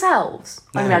to themselves?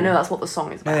 I mean, No. I know that's what the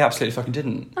song is No, about. they absolutely fucking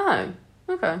didn't. Oh,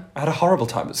 okay. I had a horrible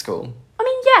time at school. I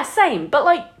mean, yeah, same, but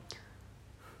like,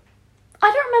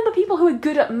 I don't remember people who were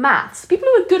good at maths. People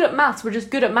who were good at maths were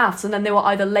just good at maths and then they were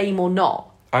either lame or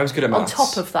not. I was good at maths. On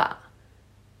top of that.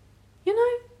 You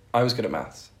know? I was good at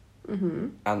maths. Mm-hmm.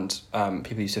 And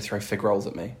people used to throw fig rolls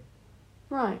at me,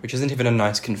 Right. which isn't even a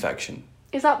nice confection.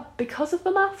 Is that because of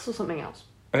the maths or something else?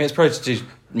 I mean, it's probably to do with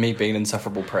me being an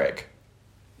insufferable prick.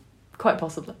 Quite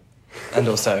possibly. And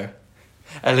also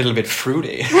a little bit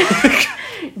fruity.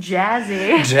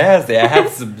 Jazzy. Jazzy, I had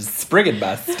some spring in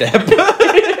my step.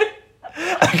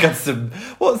 I got some,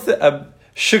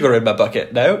 sugar in my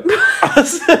bucket, no? I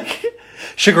was like,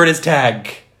 sugar in his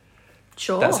tank.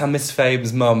 Sure. That's how Miss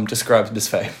Fame's mum described Miss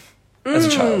Fame as a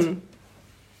child.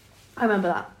 I remember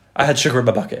that. I had sugar in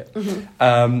my bucket.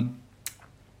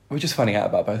 We're just finding out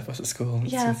about both of us at school.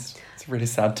 Yeah. It's a really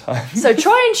sad time. So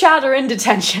Troy and Chad are in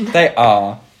detention. They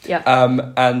are. Yeah.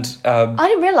 I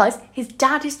didn't realise his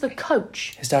dad is the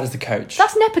coach. his dad is the coach.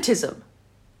 That's nepotism.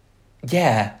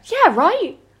 Yeah. Yeah,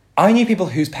 right? I knew people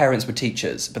whose parents were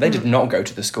teachers, but they did not go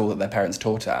to the school that their parents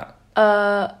taught at.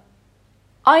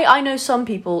 I know some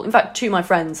people, in fact, 2 of my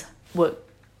friends were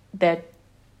their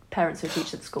parents who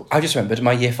teach at the school. I just remembered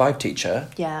my year 5 teacher,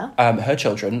 Yeah. her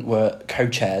children were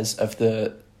co-chairs of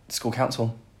the school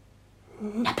council.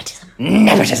 Nepotism.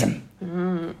 Nepotism!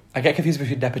 I get confused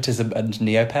between nepotism and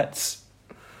Neopets.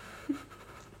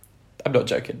 I'm not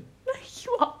joking.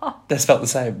 You are. They're spelled the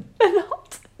same. They're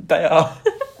not. They are.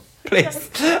 Please.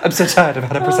 I'm so tired. I've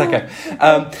had a Prosecco.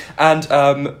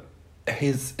 And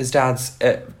his dad's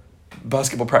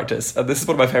basketball practice, and this is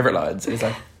one of my favourite lines. He's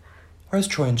like, "Where's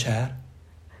Troy and Chad?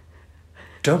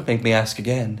 Don't make me ask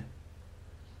again.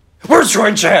 Where's Troy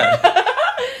and Chad?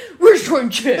 Where's Troy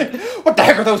and Chad? What the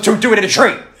heck are those two doing in a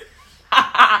tree?"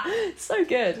 So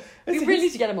good. We really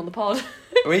need to get him on the pod.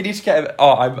 We need to get him.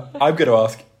 Oh, I'm going to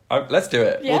ask. Let's do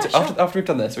it. Yeah, sure. After we've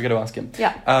done this, we're going to ask him.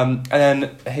 Yeah. And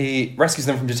then he rescues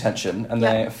them from detention, and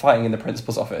they're fighting in the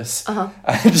principal's office. Uh-huh.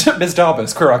 And Miss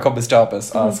Darbus, queer icon Miss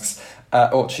Darbus, asks,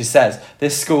 or she says,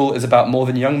 "This school is about more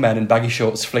than young men in baggy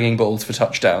shorts flinging balls for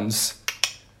touchdowns."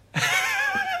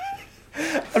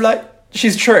 I'm like,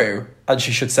 she's true, and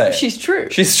she should say it. She's true.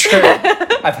 She's true.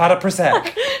 I've had a Prosecco.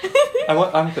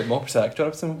 I'm a bit more Prosecco. Do you want to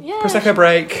have some Prosecco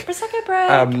break? Prosecco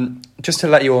break. Just to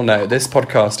let you all know, this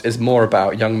podcast is more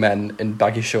about young men in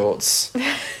baggy shorts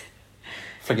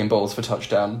flinging balls for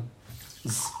touchdown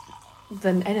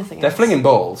than anything else. They're flinging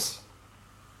balls.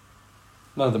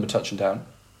 None of them are touching down.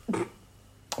 And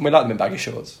we like them in baggy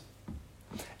shorts.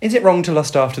 Is it wrong to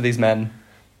lust after these men?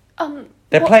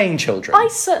 They're playing children. I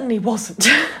certainly wasn't.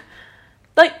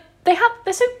 Like, they're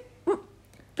so...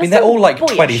 I mean, they're all like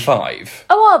boyish. 25.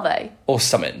 Oh, are they? Or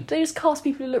something. They just cast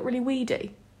people who look really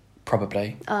weedy.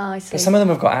 Probably. I see. But some of them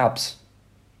have got abs.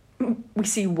 We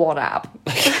see one ab.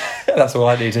 That's all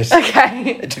I needed.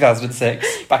 Okay. In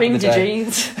 2006. Back in the day.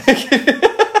 jeans.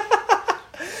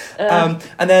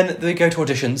 And then they go to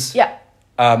auditions. Yeah.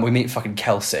 We meet fucking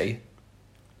Kelsey,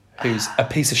 who's a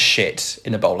piece of shit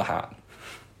in a bowler hat.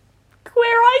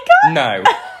 Queer icon? No.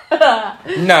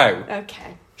 No.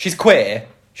 Okay. She's queer.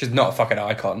 She's not a fucking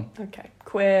icon. Okay.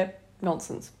 Queer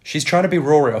nonsense. She's trying to be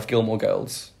Rory off Gilmore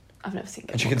Girls. I've never seen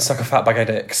it. And she can suck a fat bag of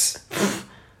dicks.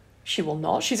 She will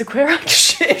not. She's a queer icon.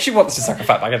 If she wants to suck a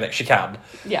fat bag of dicks, she can.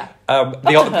 Yeah.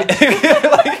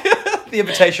 The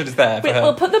invitation is there for her.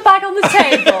 We'll put the bag on the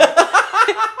table.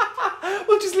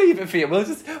 We'll just leave it for you.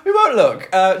 We won't look.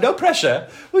 No pressure.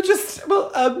 We'll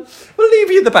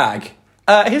leave you the bag.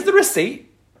 Here's the receipt.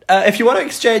 If you want to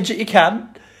exchange it, you can.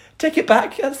 Take it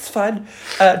back. That's fine.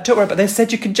 Don't worry about it. They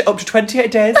said you can up to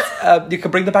 28 days. You can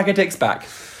bring the bag of dicks back.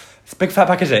 It's a big fat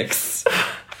bag of dicks.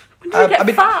 When do you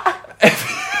get fat?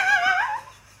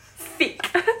 Thick.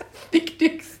 Thick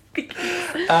dicks.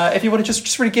 If you want to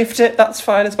just re-gift it, that's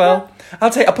fine as well. Yeah.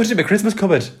 I'll put it in my Christmas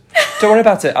cupboard. Don't worry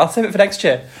about it. I'll save it for next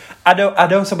year. I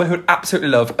know someone who would absolutely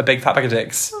love a big fat bag of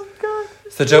dicks. Oh God.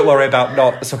 So don't worry about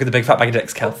not sucking the big fat bag of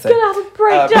dicks, Kelsey. I'm gonna have a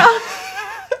breakdown.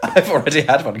 I've already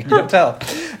had one, can you not tell?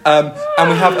 And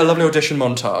we have a lovely audition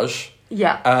montage.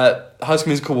 Yeah. High School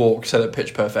Musical walk so that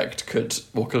Pitch Perfect could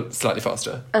walk slightly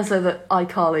faster. And so that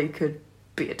iCarly could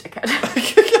be a dickhead.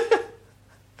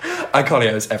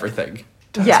 iCarly owes everything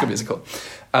to High School Musical.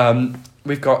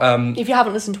 We've got... If you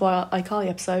haven't listened to our iCarly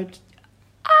episode...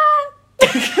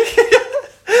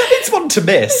 It's one to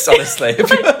miss, honestly. I mean,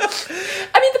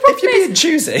 the problem if you're being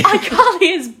choosy.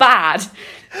 iCarly is bad. So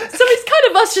it's kind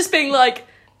of us just being like...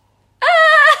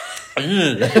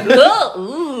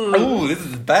 Oh, this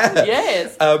is bad.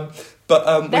 Yes.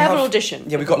 But they have an audition.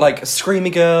 Yeah, we've got like a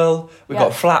Screamy Girl, we've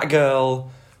got Flat Girl,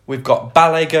 we've got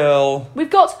Ballet Girl. We've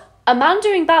got a man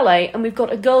doing ballet and we've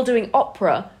got a girl doing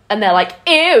opera, and they're like,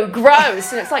 ew,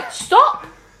 gross. And it's like, stop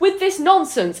with this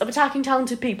nonsense of attacking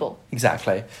talented people.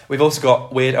 Exactly. We've also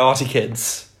got weird arty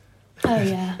kids. Oh,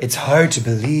 yeah. It's hard to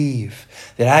believe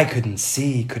that I could not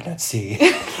see.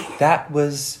 That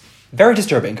was very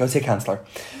disturbing. Go see a counsellor.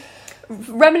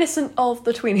 Reminiscent of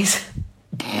the Tweenies.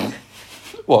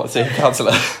 What? See a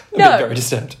counsellor? No. Very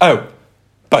disturbed. Oh,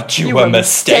 but you were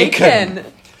mistaken.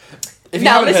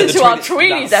 Now listen to our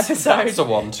Tweenies episode. That's the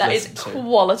one to that is to.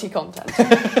 Quality content.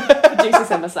 Produces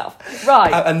him myself.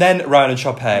 Right. And then Ryan and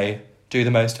Chopay do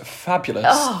the most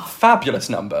fabulous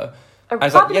number. A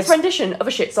fabulous rendition of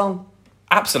a shit song.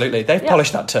 Absolutely. They've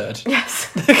polished that turd. Yes.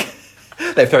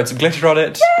 They've thrown some glitter on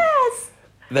it. Yes.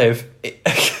 They've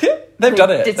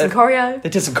done it. Did some choreo. They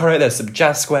did some choreo. There's some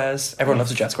jazz squares. Everyone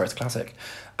loves a jazz square. It's a classic.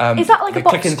 Is that like a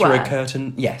box clicking square? through a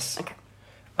curtain. Yes. Okay.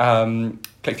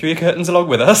 Click through your curtains along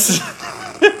with us.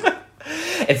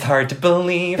 It's hard to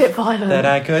believe Bit violent. that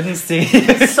I couldn't see.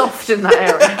 Soft in that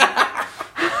area.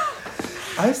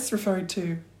 I was referring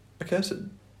to a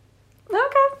curtain.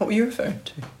 Okay. What were you referring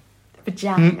to?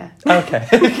 Vagina.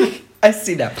 Okay. I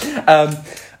see now.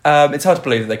 It's hard to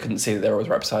believe that they couldn't see that they were always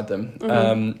right beside them.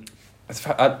 Mm-hmm.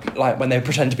 Like when they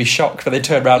pretend to be shocked, when they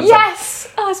turn around. Yes!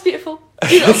 Like, it's beautiful.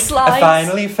 Little slides. I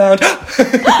finally found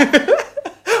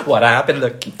what I've been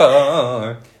looking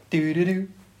for. Do.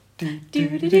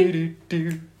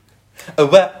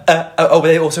 Oh,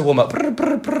 they also warm up.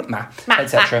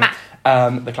 Etc.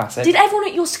 The classic. Did everyone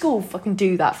at your school fucking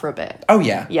do that for a bit? Oh,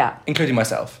 yeah. Yeah. Including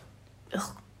myself.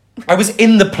 I was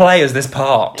in the play as this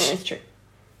part. It's true.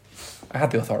 I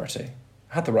had the authority.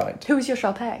 I had the right. Who was your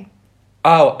Sharpay?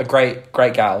 Oh, a great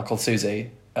gal called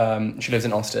Susie. She lives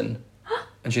in Austin.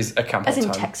 And she's at camp all As the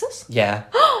in time. Texas? Yeah.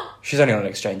 She's only on an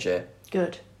exchange year.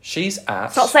 Good. She's at...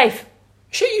 It's not safe.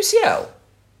 Is she at UCL?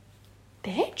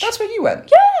 Bitch. That's where you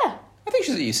went? Yeah. I think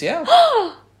she's at UCL.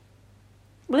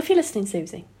 Well, if you're listening,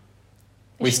 Susie.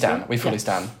 We stand. We fully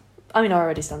stand. I mean, I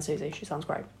already stand Susie. She sounds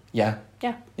great. Yeah.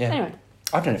 Yeah. Yeah. Anyway.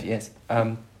 I've known her for years.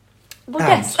 Well,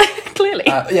 yes. Clearly.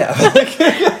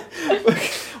 Yeah.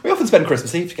 We often spend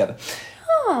Christmas Eve together.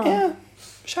 Oh. Yeah.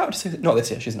 Shout out to Susie. Not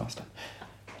this year, she's in Austin.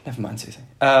 Never mind, Susie.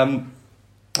 I'll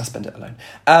spend it alone.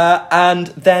 And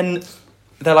then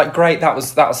they're like, great, that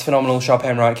was phenomenal, Sharpay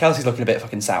and Ryan. Kelsey's looking a bit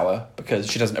fucking sour because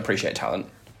she doesn't appreciate talent.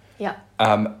 Yeah.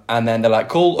 And then they're like,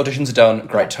 cool, auditions are done,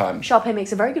 great time. Sharpay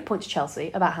makes a very good point to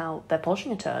Chelsea about how they're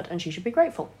polishing a turd and she should be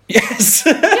grateful. Yes.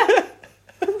 Yeah.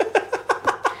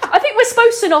 I think we're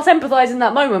supposed to not empathise in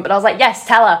that moment, but I was like, yes,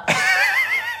 tell her.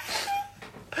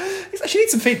 She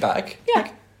needs some feedback. Yeah.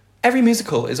 Like, every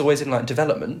musical is always in like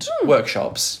development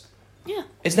workshops. Yeah.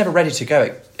 It's never ready to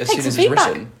go as soon as it's feedback.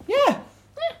 written. Yeah.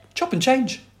 Chop and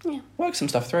change. Yeah. Work some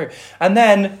stuff through. And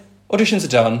then auditions are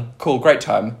done. Cool, great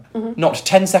time. Not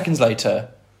 10 seconds later,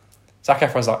 Zac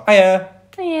Efron's like, hiya.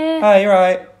 Yeah. Hi, you're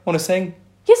right. Want to sing?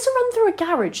 He has to run through a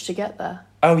garage to get there.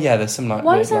 Oh yeah, there's some like...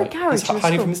 Why weird, is there a like, garage he's in the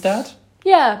hiding school? from his dad?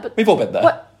 Yeah, but... We've all been there.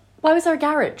 What? Why was there a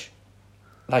garage?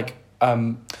 Like,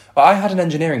 well, I had an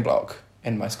engineering block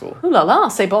in my school. Ooh la la,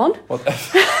 c'est bon. What?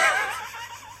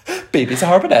 Baby's a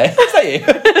harbour day. Is that you?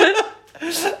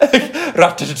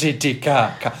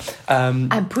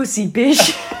 And pussy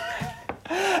bitch.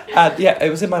 And yeah, it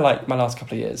was in my last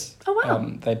couple of years. Oh,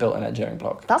 wow. They built an engineering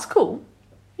block. That's cool.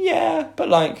 Yeah, but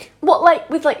like... What, like,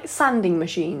 with, like, sanding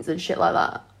machines and shit like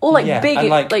that? Or, like, yeah, big... and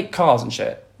like cars and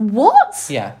shit. What?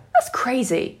 Yeah. That's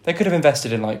crazy. They could have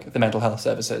invested in like the mental health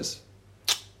services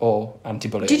or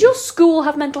anti-bullying. Did your school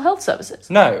have mental health services?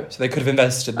 No, so they could have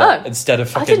invested in that instead of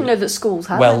fucking... I didn't know that schools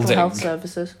had welding. mental health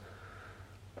services.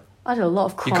 I did a lot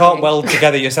of crying. You can't weld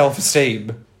together your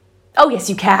self-esteem. Oh, yes,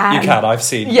 you can. You can, I've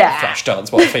seen Yeah.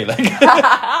 Flashdance What Feeling.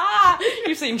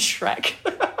 You've seen Shrek.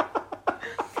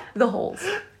 The Halls.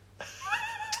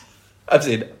 I've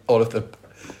seen all of them.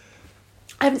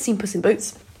 I haven't seen Puss in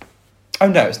Boots. Oh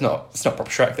no, it's not proper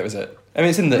Shrek though, is it? I mean,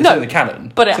 it's in the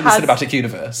canon. But it's it in has... the cinematic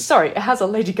universe. Sorry, it has a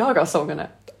Lady Gaga song in it.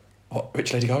 What?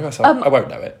 Which Lady Gaga song? I won't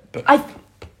know it, but...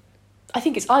 I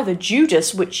think it's either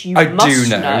Judas, which you I must do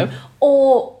know.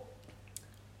 or...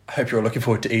 I hope you're all looking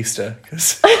forward to Easter,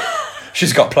 because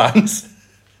she's got plans.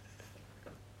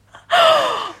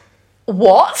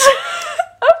 What?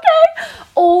 Okay.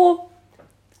 Or...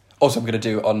 Also, I'm going to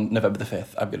do, on November the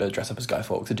 5th, I'm going to dress up as Guy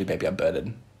Fawkes and do Baby I'm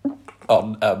Burning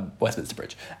on Westminster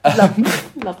Bridge. Love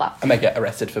that. I may get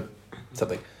arrested for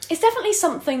something. It's definitely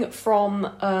something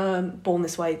from Born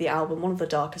This Way, the album, one of the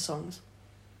darker songs.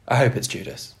 I hope it's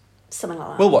Judas. Something like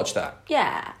that. We'll watch that.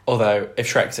 Yeah. Although,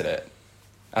 if Shrek's in it,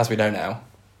 as we know now,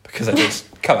 because I did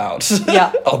come out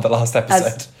Yeah. on the last episode.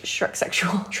 As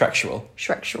Shrek-sexual. Shreksual.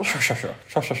 Shrek-sual.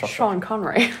 Shreksual. Sean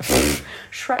Connery.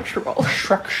 Shrek-sual.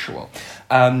 Shreksual.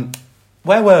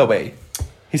 Where were we?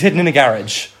 He's hidden in a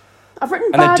garage. I've written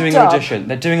And bad they're doing dub. an audition.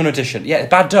 They're doing an audition. Yeah,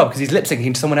 bad dub, because he's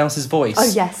lip-syncing to someone else's voice.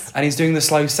 Oh, yes. And he's doing the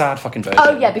slow, sad fucking version.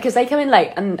 Oh, yeah, because they come in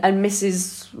late and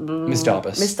Mrs... Miss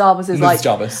Darbus. Miss Darbus is Mrs. like,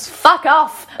 Darbus. fuck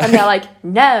off. And they're like,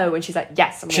 no. And she's like,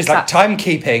 yes. She's like,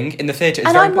 timekeeping in the theatre is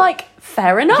and very I'm like,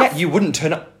 fair enough. Yeah, you wouldn't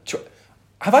turn up...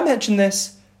 Have I mentioned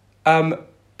this? So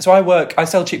I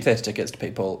sell cheap theatre tickets to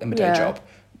people in my day job.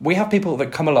 We have people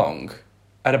that come along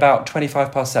at about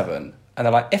 7:25, and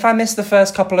they're like, if I miss the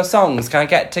first couple of songs, can I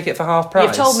get a ticket for half price?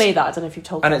 You've told me that. I don't know if you've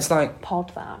told And the it's like...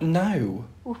 pod that. No.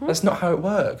 That's not how it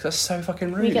works. That's so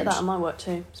fucking rude. We get that at my work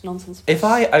too. It's nonsense. If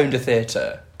I owned a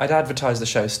theatre, I'd advertise the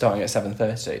show starting at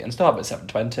 7:30 and start at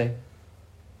 7:20.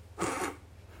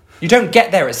 You don't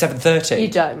get there at 7:30. You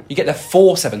don't. You get there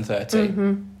for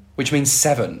 7:30, which means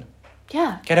 7.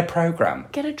 Yeah. Get a programme.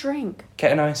 Get a drink.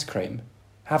 Get an ice cream.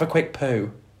 Have a quick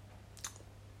poo.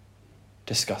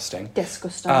 Disgusting.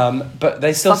 But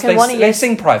they still they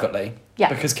sing privately. Yeah.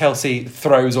 Because Kelsey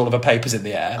throws all of her papers in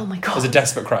the air. Oh my God. As a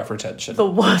desperate cry for attention. The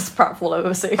worst pratfall I've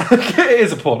ever seen. It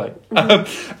is appalling.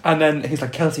 And then he's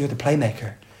like, Kelsey, you're the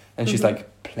playmaker. And she's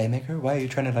like, playmaker? Why are you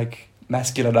trying to like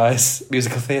masculinize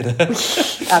musical theatre?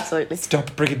 Absolutely.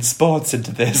 Stop bringing sports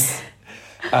into this.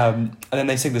 And then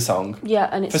they sing the song. Yeah,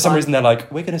 and it's for some reason they're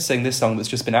like, we're going to sing this song that's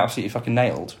just been absolutely fucking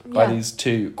nailed by these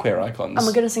two queer icons. And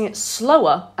we're going to sing it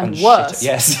slower and worse.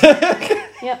 Yes.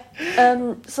 Yeah.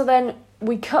 So then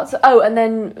we cut to... Oh, and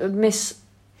then Miss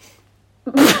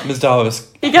Darbus.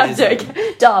 You can't do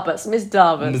it. Darbus. Miss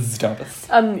Darbus. Mrs.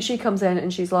 Darbus. She comes in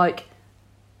and she's like,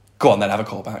 Go on then, have a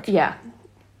callback. Yeah.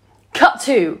 Cut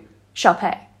to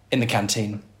Sharpay. In the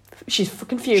canteen. She's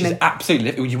fucking fuming. She's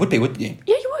absolutely... You would be, wouldn't you?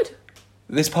 Yeah, you would.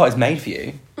 This part is made for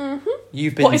you. Mm-hmm.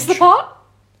 You've been... What is the part?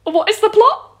 What is the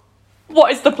plot?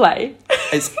 What is the play?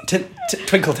 It's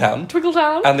Twinkletown.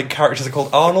 Twinkletown. And the characters are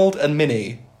called Arnold and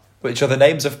Minnie, which are the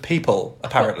names of people,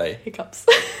 apparently. Hiccups.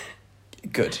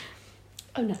 Good.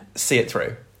 Oh, no. See it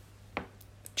through.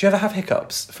 Do you ever have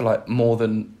hiccups for, like, more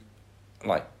than,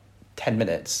 like, 10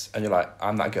 minutes, and you're like,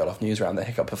 I'm that girl off Newsround that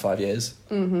hiccup for 5 years?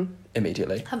 Mm-hmm.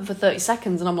 Immediately. Have it for 30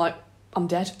 seconds, and I'm like, I'm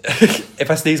dead. If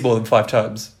I sneeze more than 5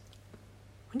 times.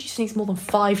 When do you sneeze more than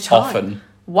 5 times? Often.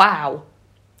 Wow.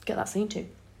 Get that scene too.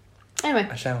 Anyway.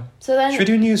 I shall. So then... Should we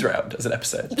do Newsround as an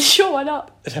episode? Sure, why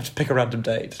not? I'd have to pick a random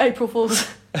date. April Fool's.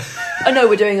 Oh no,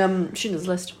 we're doing Schindler's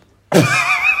List. I'd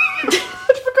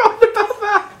forgotten about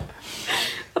that.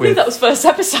 I think that was first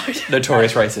episode.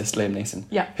 Notorious racist Liam Neeson.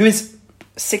 Yeah. Who is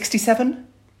 67?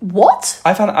 What?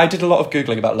 I did a lot of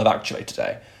Googling about Love Actually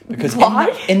today. Because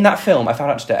Why? in that film, I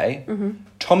found out today,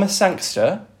 Thomas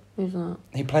Sangster, Who's that?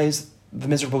 he plays the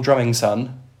miserable drumming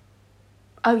son,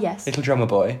 Oh, yes. little drummer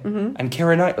boy, and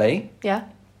Keira Knightley, Yeah.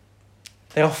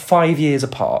 they are 5 years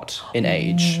apart in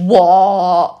age.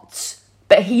 What?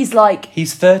 But he's like...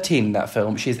 He's 13 in that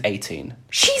film, she's 18.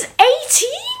 She's 18?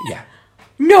 Yeah.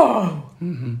 No!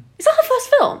 Is that her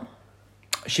first film?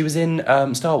 She was in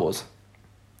Star Wars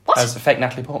What? as fake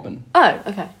Natalie Portman. Oh,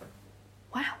 okay.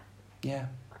 Wow. Yeah.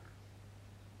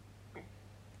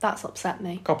 That's upset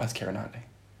me. God bless Keira Knightley.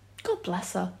 God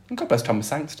bless her. And God bless Thomas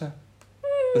Sangster.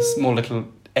 The small little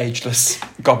ageless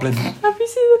goblin. Have you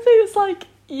seen the thing that's like,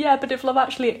 yeah, but if Love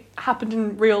Actually happened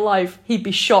in real life, he'd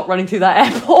be shot running through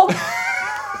that airport?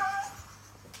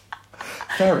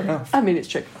 Fair enough. I mean, it's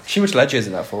true. Chiwetel Ejiofor's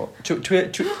in that for. I'm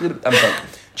sorry.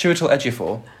 Chiwetel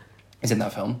Ejiofor is in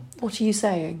that film. What are you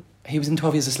saying? He was in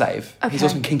 12 Years a Slave. Okay. He's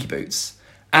also in Kinky Boots.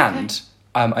 And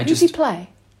Who does he play?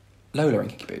 Lola in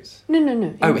Kinky Boots.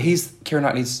 No. Oh, he's Keira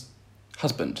Knightley's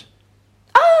husband.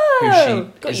 Oh!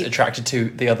 Who Got is you. attracted to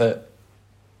the other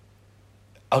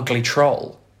ugly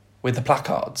troll with the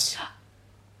placards.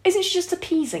 Isn't she just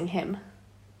appeasing him?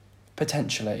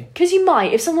 Potentially. Because you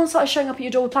might, if someone started showing up at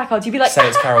your door with placards, you'd be like... Say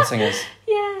it's Carol Singers.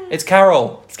 Yeah. It's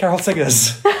Carol. It's Carol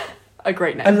Singers. A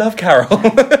great name. I love Carol.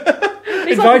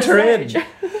 He's Invite on her the in. stage.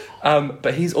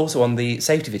 But he's also on the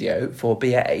safety video for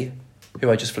BA,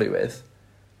 who I just flew with.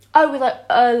 Oh, with like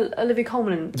Olivia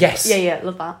Colman. Yes. Yeah,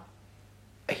 love that.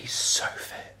 He's so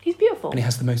fit. He's beautiful. And he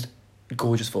has the most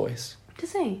gorgeous voice.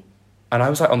 Does he? And I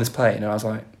was like on this plane and I was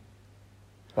like,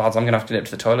 lads, I'm going to have to nip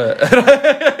to the toilet.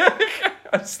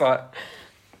 I was like...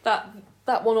 That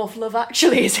one off Love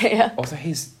Actually is here. Also,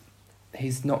 he's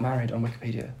not married on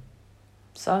Wikipedia.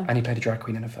 So? And he played a drag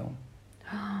queen in a film.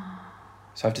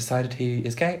 So I've decided he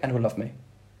is gay and will love me.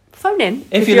 Phone in.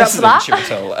 If you you're up for listen to that.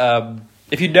 Chiwetel,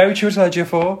 if you know Chiwetel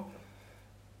Ejiofor,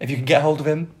 if you can get hold of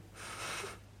him.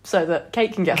 So that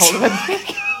Kate can get hold of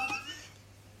him.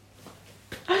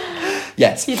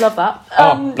 Yes. You'd love that.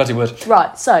 Oh, bloody would.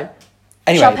 Right, so...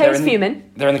 Anyway, Sharpay's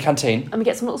fuming. They're in the canteen. And we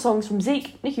get some little songs from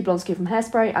Zeke, Nikki Blonsky from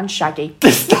Hairspray, and Shaggy.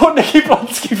 It's not Nikki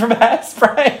Blonsky from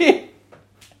Hairspray.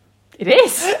 It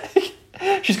is.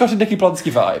 She's got a Nikki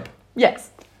Blonsky vibe. Yes.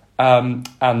 And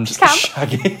camp.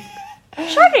 Shaggy.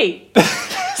 Shaggy!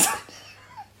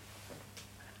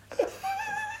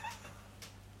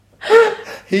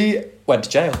 He went to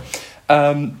jail.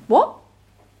 What?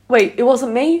 Wait, it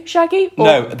wasn't me, Shaggy? Or...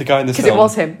 No, the guy in this film. Because it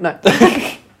was him, no.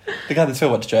 The guy in this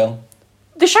film went to jail.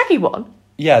 The Shaggy one?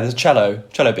 Yeah, there's a cello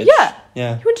bitch. Yeah.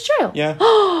 Yeah. He went to jail?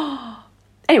 Yeah.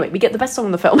 Anyway, we get the best song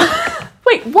in the film.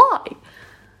 Wait, why?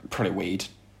 Probably weed.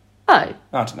 Oh,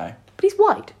 I don't know. but he's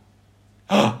white.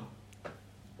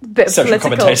 Bit of Social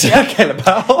political, commentator, yeah. Caleb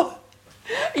Powell.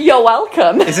 You're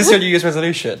welcome. Is this your New Year's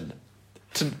resolution?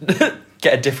 To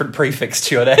get a different prefix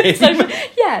to your name?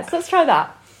 Yes, let's try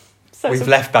that. We've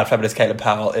left Bad Feminist Caleb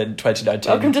Powell in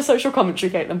 2019. Welcome to Social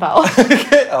Commentary, Caitlin Powell.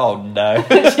 Oh no.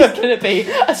 She's going to be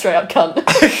a straight up cunt.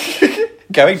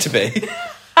 Going to be.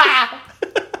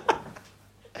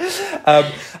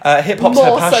 Hip hop's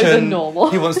More her passion. so than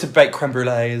normal. He wants to bake creme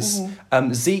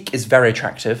brulees. Zeke is very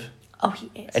attractive, Oh,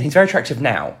 he is. and he's very attractive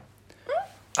now.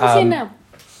 What's he in now?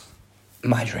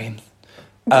 My dream.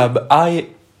 I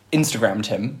Instagrammed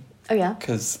him Oh, yeah.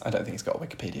 because I don't think he's got a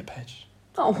Wikipedia page.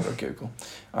 Oh. Or Google.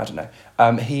 I don't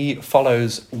know. He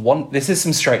follows one... This is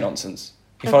some straight nonsense.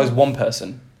 He follows one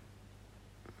person.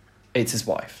 It's his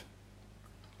wife.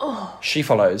 Oh. She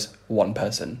follows one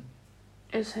person.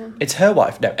 It's him. It's her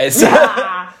wife. No, it's...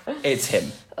 It's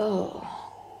him. Oh.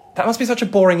 That must be such a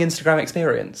boring Instagram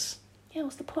experience. Yeah,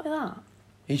 what's the point of that?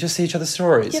 You just see each other's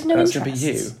stories. You have no and that's going to be you.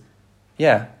 interests.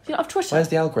 Yeah. Do you not have Twitter? Where's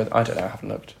the algorithm? I don't know. I haven't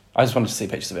looked. I just wanted to see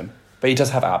pictures of him. But he does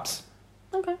have abs.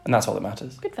 Okay. And that's all that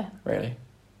matters. Good for him. Really.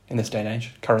 In this day and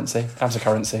age. Currency. Abs are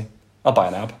currency. I'll buy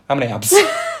an ab. How many abs?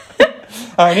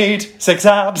 I need 6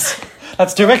 abs.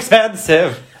 That's too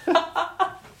expensive. Right.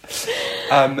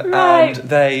 And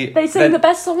they sing the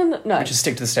best song in the... No. Just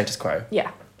stick to the status quo.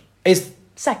 Yeah. Is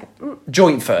Second.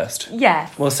 joint first. Yeah.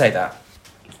 We'll say that.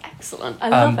 Excellent. I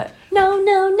love it.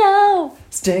 No.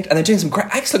 Stick. And they're doing some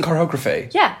excellent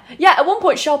choreography. Yeah. Yeah, at one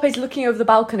point, Sharpay's looking over the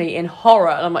balcony in horror,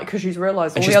 and I'm like, because she's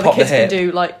realised all she's the other popped the kids can hip.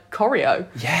 do, like, choreo.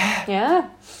 Yeah. Yeah.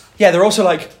 Yeah, they're also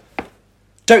like,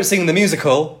 don't sing the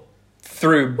musical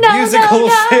through musical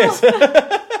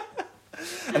theatre.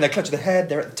 And they're clutching their head,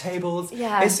 they're at the tables.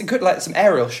 Yeah. It's good, like, some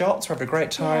aerial shots, we're having a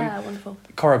great time. Yeah, wonderful.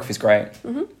 Choreography's great.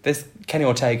 Mm-hmm. This Kenny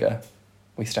Ortega,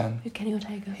 we stand. Who's Kenny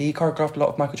Ortega? He choreographed a lot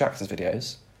of Michael Jackson's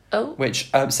videos. Oh. Which,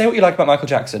 say what you like about Michael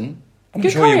Jackson. I'm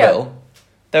Good sure you choreo. will.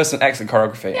 There was some excellent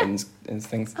choreography Yeah. in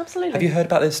things. Absolutely. Have you heard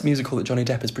about this musical that Johnny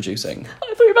Depp is producing? I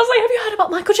thought you were about to say, have you heard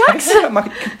about Michael Have you Jackson? heard about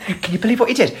can you believe what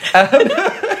he did? Have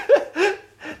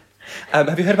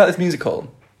you heard about this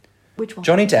musical? Which one?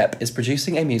 Johnny Depp is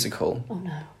producing a musical. Oh,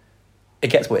 no. It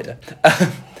gets weirder.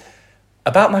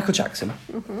 About Michael Jackson.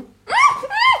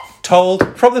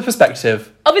 Told from the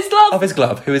perspective Of his glove! of his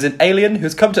glove, who is an alien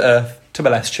who's come to Earth to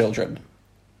molest children.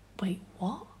 Wait,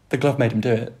 what? The glove made him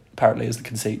do it, apparently, is the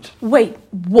conceit. Wait,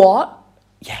 what?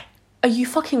 Yeah. Are you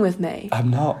fucking with me? I'm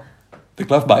not. The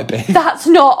glove might be. That's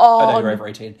not I know on. you're over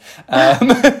 18.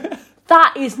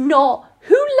 That is not...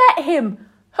 Who let him...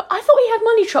 I thought he had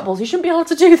money troubles. He shouldn't be able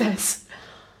to do this.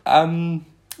 I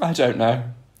don't know.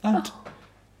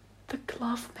 The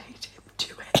glove made him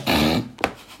do it.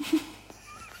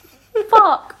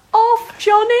 Fuck off,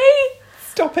 Johnny.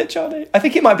 Stop it, Johnny. I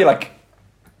think it might be like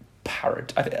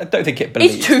parrot. I don't think it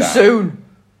believes It's too that. soon.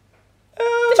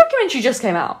 The documentary just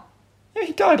came out. Yeah,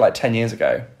 he died like 10 years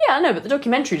ago. Yeah, I know, but the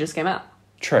documentary just came out.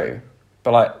 True.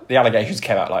 But like the allegations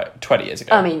came out like 20 years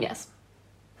ago. I mean, yes.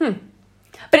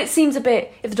 But it seems a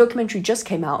bit... If the documentary just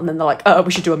came out and then they're like, oh,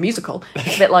 we should do a musical.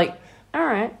 It's a bit like, all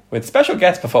right. With special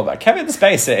guest performer Kevin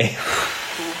Spacey.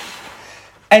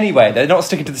 Anyway, they're not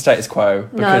sticking to the status quo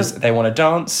because they want to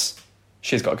dance.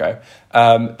 She's got to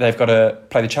go. They've got to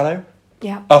play the cello.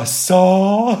 Yeah. Oh,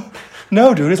 so...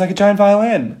 No, dude, it's like a giant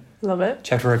violin. Love it.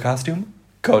 She have to wear a costume.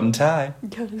 Coat and tie.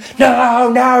 No.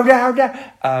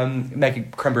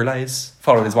 Making creme brulees.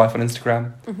 Following his wife on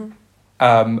Instagram. Mm-hmm.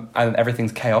 And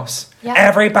everything's chaos. Yeah.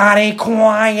 Everybody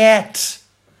quiet!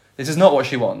 This is not what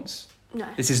she wants. No.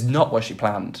 This is not what she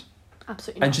planned.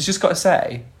 Absolutely And not. she's just got to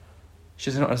say, she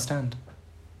does not understand.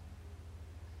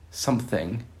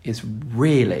 Something is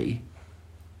really...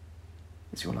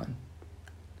 It's your line.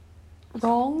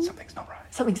 Wrong? Something's not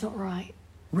right. Something's not right.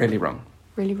 Really wrong.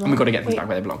 Really wrong. And we've got to get things Wait, back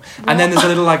where they belong. what? And then there's a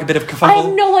little, like, a bit of kerfuffle. I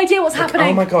have no idea what's happening.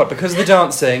 Oh my god, because of the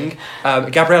dancing,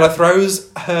 Gabriella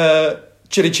throws her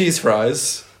chili cheese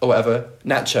fries, or whatever,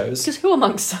 nachos, Because who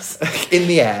amongst us in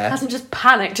the air, hasn't just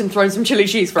panicked and thrown some chili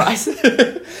cheese fries?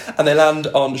 and they land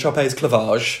on Chopin's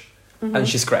clavage, and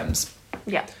she screams.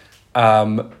 Yeah.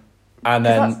 And then...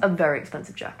 That's a very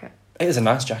expensive jacket. It is a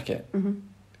nice jacket,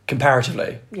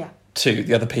 comparatively Yeah. to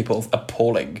the other people's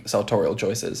appalling sartorial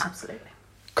choices. Absolutely.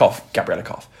 Cough, Gabriella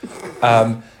cough.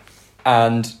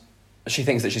 And she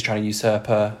thinks that she's trying to usurp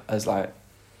her as, like,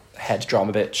 head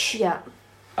drama bitch. Yeah.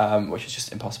 Which is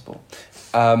just impossible.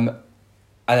 And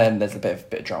then there's a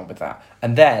bit of drama with that.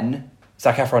 And then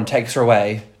Zac Efron takes her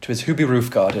away to his Hubie roof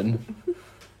garden.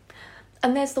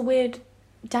 And there's the weird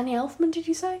Danny Elfman, did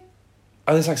you say?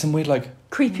 Oh, there's like some weird, like...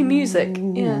 Creepy music.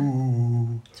 Yeah.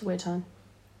 It's a weird time.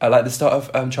 like the start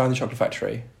of Charlie and the Chocolate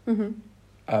Factory.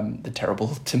 Mm-hmm. The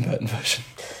terrible Tim Burton version.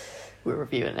 We're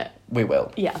reviewing it. We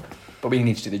will. Yeah. But we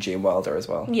need to do the Gene Wilder as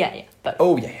well. Yeah. But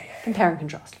Oh, yeah. compare and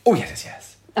contrast. Oh,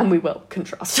 yes. And we will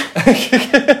contrast.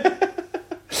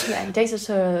 Yeah, he takes us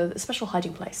to a special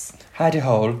hiding place. Hidey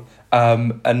hole.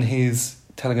 And he's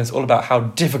telling us all about how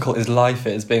difficult his life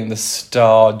is being the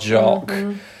star jock.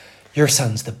 Mm-hmm. Your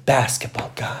son's the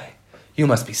basketball guy. You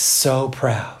must be so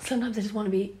proud. Sometimes I just want to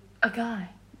be a guy.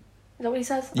 Is that what he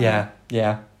says? Yeah,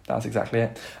 that's exactly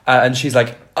it. And she's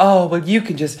like, oh, well,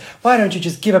 why don't you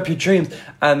just give up your dreams?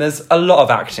 And there's a lot of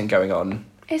acting going on.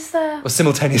 Is there... Well,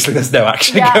 simultaneously, there's no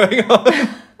action Yeah. going on.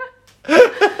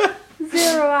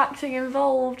 Zero acting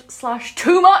involved /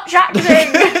 too much acting.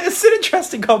 It's an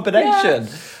interesting combination.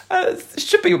 It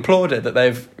should be applauded that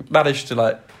they've managed to,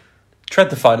 like, tread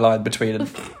the fine line between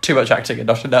too much acting and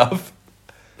not enough.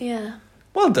 Yeah.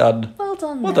 Well done. Well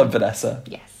done. Well done, Vanessa.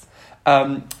 Yes.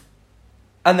 And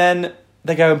then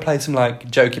they go and play some, like,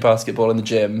 jokey basketball in the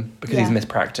gym because he's missed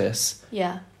practice.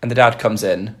 Yeah. And the dad comes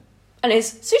in And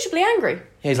is suitably angry.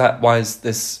 Yeah, he's like, why is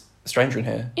this stranger in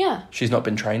here? Yeah. She's not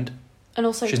been trained. And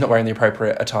also... She's not wearing the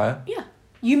appropriate attire. Yeah.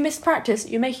 You missed practice.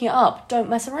 You're making it up. Don't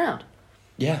mess around.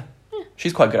 Yeah.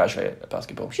 She's quite good, actually, at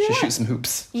basketball. She shoots some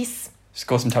hoops. Yes. She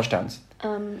scores some touchdowns.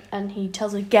 And he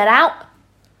tells her, get out.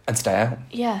 And stay out.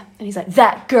 Yeah. And he's like,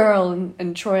 that girl.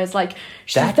 And Troy is like,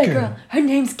 she's that girl. Her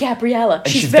name's Gabriella.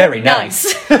 And she's very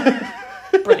nice.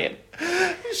 Brilliant.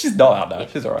 She's not out now.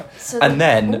 She's all right. So and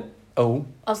then... I was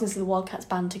going to say the Wildcats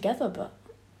band together, but...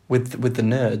 With the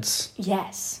nerds.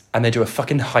 Yes. And they do a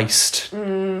fucking heist.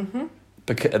 Mm-hmm.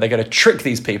 Because they're going to trick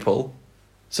these people,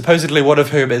 supposedly one of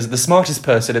whom is the smartest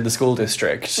person in the school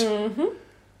district. Mm-hmm.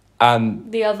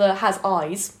 And... the other has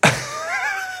eyes.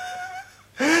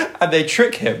 And they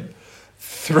trick him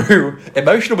through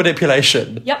emotional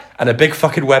manipulation. Yep. And a big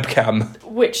fucking webcam.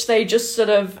 Which they just sort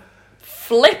of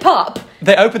flip up.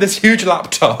 They open this huge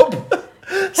laptop...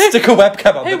 Stick a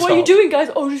webcam on the top. Hey, what are you doing, guys?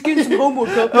 Oh, just getting some homework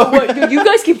up. You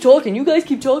guys keep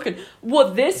talking.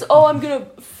 What, this? Oh, I'm going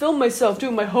to film myself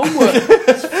doing my homework.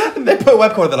 They put a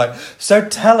webcam on, they're like, so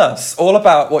tell us all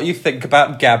about what you think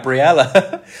about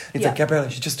Gabriella. He's like, Gabriella,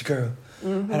 she's just a girl.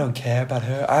 Mm-hmm. I don't care about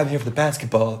her. I'm here for the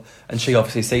basketball. And she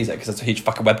obviously sees it because there's a huge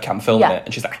fucking webcam filming it.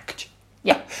 And she's like,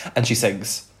 yeah. And she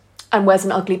sings. And wears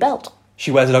an ugly belt. She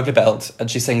wears an ugly belt.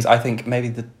 And she sings, I think,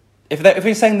 maybe if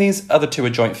we're saying these other two are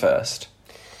joint first...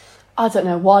 I don't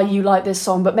know why you like this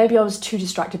song, but maybe I was too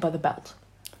distracted by the belt.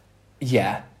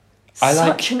 Yeah.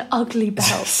 Such an ugly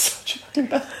belt. Such an ugly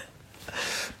belt.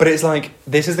 But it's like,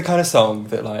 this is the kind of song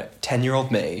that, like, 10-year-old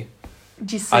me...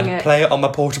 I'd play it on my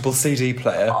portable CD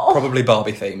player, probably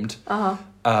Barbie themed.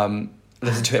 Uh-huh.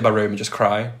 Listen to it in my room and just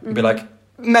cry. And be like,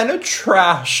 men are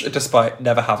trash, despite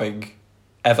never having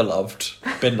ever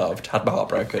been loved, had my heart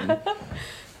broken.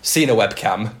 Seen a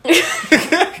webcam.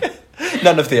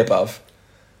 None of the above.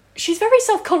 She's very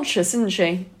self-conscious, isn't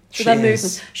she? With her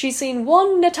movements. She's seen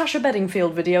one Natasha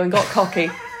Bedingfield video and got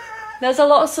cocky. There's a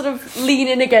lot of sort of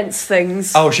leaning against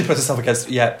things. Oh, she puts herself against...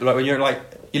 Yeah, like when you're like...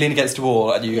 You lean against a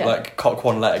wall and you like cock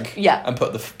one leg. Yeah. And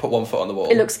put one foot on the wall.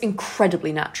 It looks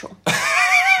incredibly natural.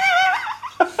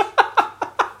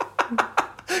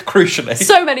 Crucially.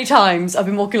 So many times I've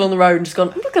been walking along the road and just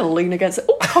gone, I'm not going to lean against it.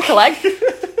 Oh, cock a leg.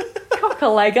 Cock a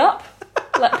leg up.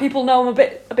 Let people know I'm a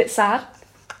bit sad.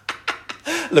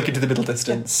 Look into the middle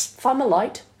distance. Find the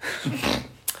light.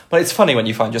 But it's funny when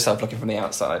you find yourself looking from the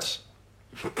outside.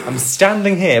 I'm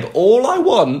standing here, but all I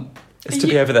want is to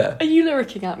be over there. Are you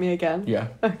lyricking at me again? Yeah.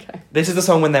 Okay. This is the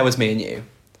song When There Was Me and You.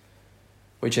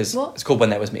 Which is... What? It's called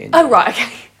When There Was Me and You. Oh, right,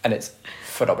 okay. And it's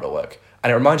phenomenal work.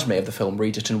 And it reminds me of the film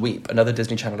Read It and Weep, another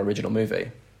Disney Channel original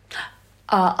movie.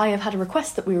 I have had a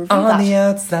request that we review On that. the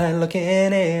outside looking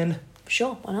in.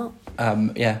 Sure, why not?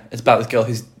 Yeah, it's about this girl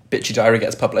whose bitchy diary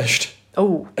gets published.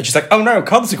 Oh. And she's like, oh no,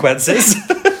 consequences.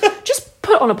 Just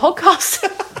put it on a podcast.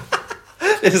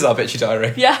 This is our bitchy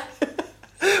diary. Yeah.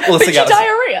 We'll bitchy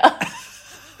diarrhea.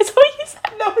 Is that what you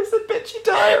said? No, it's a bitchy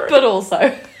diary. But also,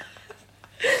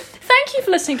 thank you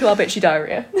for listening to our bitchy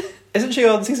diarrhea. Isn't she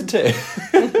on season 2?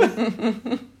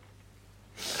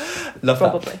 Love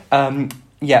Probably. That.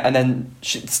 Yeah, and then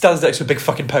she stands next to a big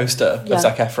fucking poster of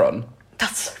Zac Efron.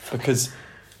 That's so funny. Because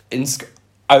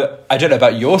I don't know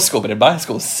about your school, but in my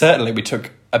school, certainly we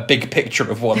took a big picture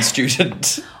of one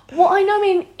student. Well, I know,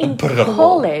 in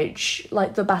college,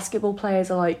 like, the basketball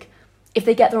players are like, if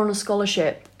they get there on a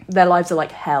scholarship, their lives are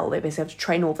like hell. They basically have to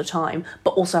train all the time,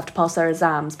 but also have to pass their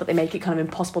exams, but they make it kind of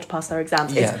impossible to pass their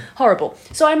exams. Yeah. It's horrible.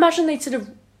 So I imagine they sort of,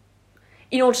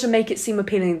 in order to make it seem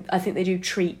appealing, I think they do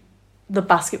treat the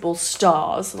basketball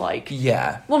stars like...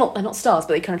 Yeah. Well, they're not stars,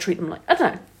 but they kind of treat them like... I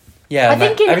don't know. Yeah,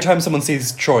 every time someone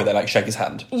sees Troy, they, like, shake his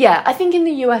hand. Yeah, I think in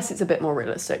the US it's a bit more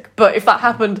realistic. But if that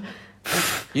happened...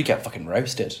 You get fucking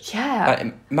roasted. Yeah.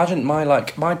 Like, imagine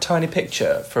my tiny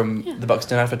picture from the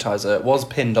Buxton Advertiser was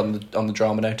pinned on the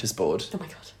drama notice board. Oh my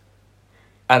god.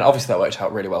 And obviously that worked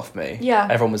out really well for me. Yeah.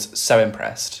 Everyone was so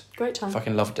impressed. Great time.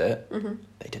 Fucking loved it. Mm-hmm.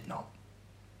 They did not.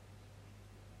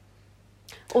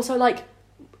 Also, like,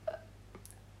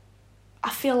 I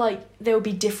feel like there would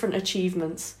be different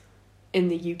achievements in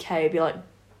the UK. It'd be like,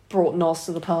 brought Nos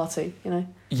to the party, you know?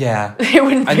 Yeah. It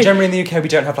wouldn't be... And generally in the UK we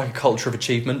don't have like a culture of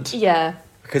achievement. Yeah.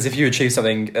 Because if you achieve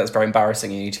something that's very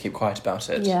embarrassing, you need to keep quiet about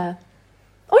it. Yeah.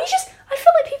 Or I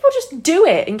feel like people just do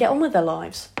it and get on with their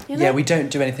lives, you know? Yeah, we don't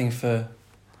do anything for...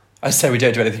 I say we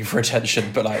don't do anything for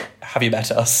attention, but, like, have you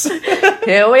met us?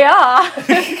 Here we are.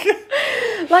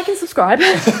 Like and subscribe.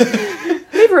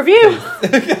 Leave a review.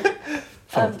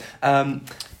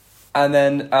 And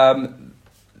then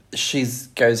she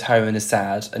goes home and is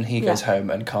sad, and he goes home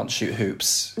and can't shoot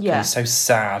hoops. Yeah. He's so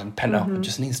sad and pent up and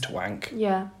just needs to wank.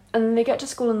 Yeah. And they get to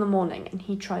school in the morning and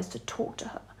he tries to talk to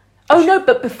her. Oh, no,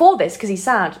 but before this, because he's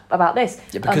sad about this.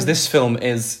 Yeah, because this film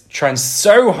is trying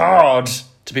so hard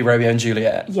to be Romeo and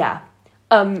Juliet. Yeah.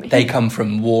 They come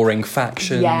from warring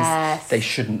factions. Yes. They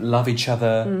shouldn't love each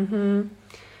other. Mm-hmm.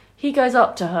 He goes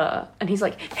up to her and he's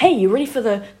like, hey, you ready for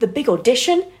the big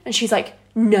audition? And she's like,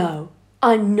 no,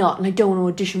 I'm not, and I don't want to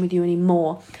audition with you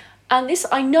anymore. And this,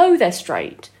 I know they're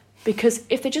straight, because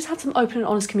if they just had some open and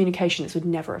honest communication, this would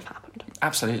never have happened.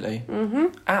 Absolutely. Mm-hmm.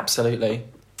 Absolutely.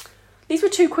 These were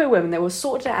two queer women. They were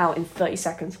sorted it out in 30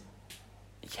 seconds.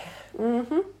 Yeah.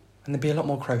 Mm-hmm. And there'd be a lot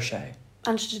more crochet.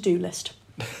 And a to-do list.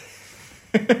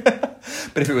 But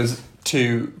if it was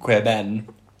two queer men...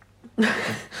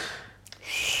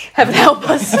 Heaven help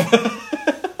us.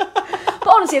 But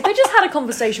honestly, if they just had a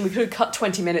conversation, we could have cut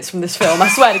 20 minutes from this film, I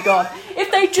swear to God. If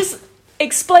they just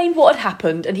explained what had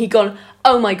happened and he'd gone,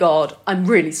 oh my God, I'm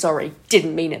really sorry,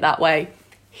 didn't mean it that way.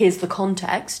 Here's the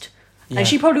context. Yeah. And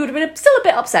she probably would have been still a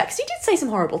bit upset, because he did say some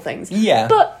horrible things. Yeah.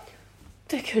 But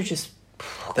they could have just...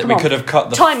 We could have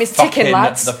cut the time is ticking,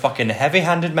 lads. The fucking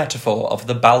heavy-handed metaphor of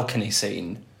the balcony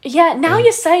scene. Yeah, now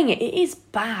you're saying it is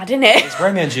bad, isn't it? It's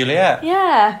Romeo and Juliet.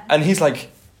 Yeah. And he's like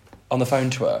on the phone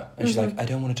to her, and she's like, I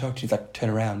don't want to talk to you. He's like, turn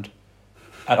around.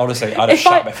 And honestly, I'd have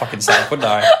shot my fucking self, wouldn't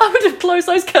I? I would have closed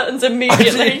those curtains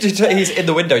immediately. He's in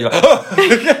the window, you're like, oh!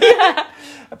 Yeah.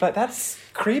 I'm like, that's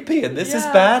creepy, and this is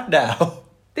bad now.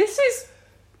 This is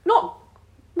not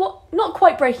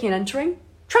quite breaking and entering.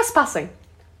 Trespassing.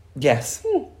 Yes.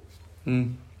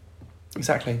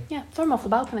 Exactly. Yeah, throw him off the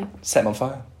balcony. Set him on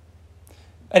fire.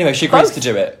 Anyway, she agrees to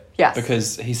do it. Yes.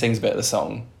 Because he sings a bit of the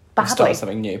song. Badly. Starts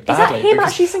something new. Is that him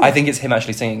actually singing? I think it's him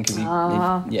actually singing, because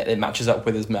it matches up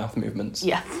with his mouth movements.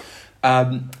 Yeah.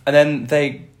 And then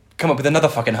they come up with another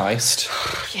fucking heist.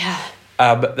 Yeah.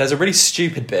 There's a really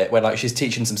stupid bit where, like, she's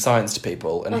teaching some science to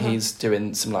people, and he's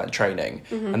doing some, like, training.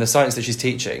 And the science that she's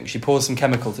teaching, she pours some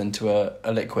chemicals into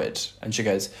a liquid, and she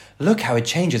goes, look how it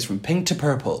changes from pink to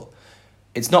purple.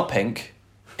 It's not pink.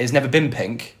 It's never been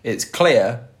pink. It's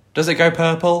clear. Does it go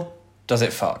purple? Does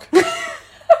it fuck?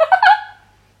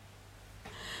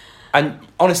 And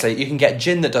honestly, you can get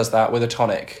gin that does that with a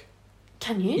tonic.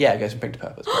 Can you? Yeah, it goes from pink to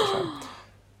purple. It's very fine.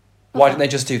 Why didn't they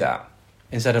just do that?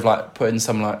 Instead of, like, putting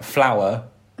some, like, flour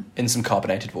in some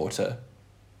carbonated water.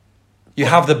 You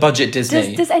have the budget,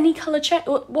 Disney. Does any colour change?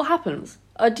 What happens?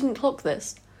 I didn't clock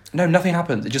this. No, nothing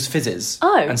happens. It just fizzes.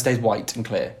 Oh. And stays white and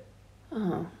clear.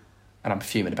 Oh. And I'm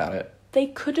fuming about it. They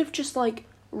could have just, like,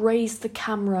 raised the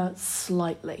camera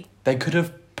slightly. They could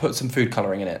have put some food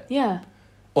colouring in it. Yeah.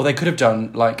 Or they could have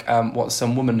done, like, what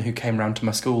some woman who came round to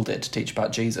my school did to teach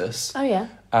about Jesus. Oh, yeah.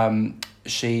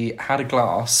 She had a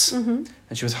glass, and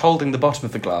she was holding the bottom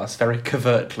of the glass very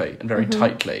covertly and very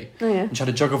tightly. Oh, yeah. And she had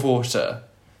a jug of water,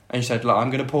 and she said, like, I'm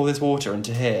going to pour this water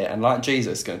into here, and like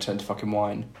Jesus, it's going to turn to fucking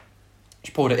wine.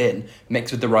 She poured it in,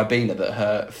 mixed with the Ribena that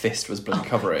her fist was bloody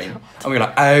covering. And we were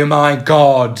like, oh my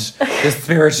God, the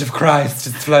Spirit of Christ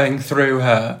is flowing through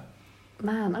her.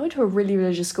 Man, I went to a really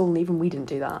religious school and even we didn't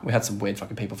do that. We had some weird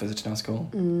fucking people visiting our school.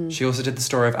 She also did the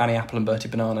story of Annie Apple and Bertie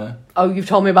Banana. Oh, you've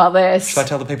told me about this. Should I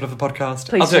tell the people of the podcast?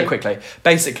 Please I'll do it quickly.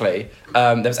 Basically,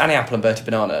 there was Annie Apple and Bertie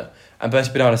Banana, and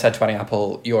Bertie Banana said to Annie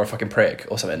Apple, you're a fucking prick,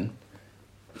 or something.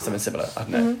 Something similar, I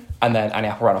don't know. And then Annie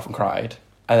Apple ran off and cried.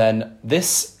 And then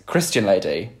this Christian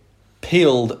lady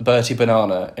peeled Bertie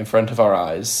Banana in front of our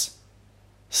eyes,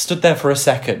 stood there for a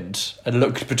second, and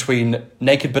looked between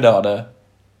naked banana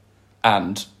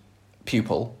and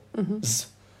pupil.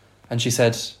 And she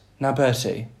said, now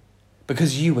Bertie,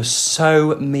 because you were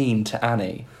so mean to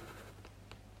Annie,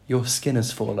 your skin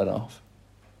has fallen off.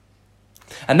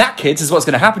 And that, kids, is what's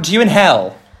going to happen to you in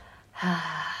hell.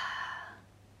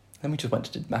 Then we just went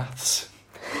to do maths.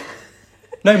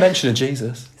 No mention of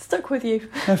Jesus. Stuck with you.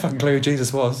 No fucking clue who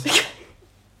Jesus was.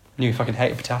 Knew he fucking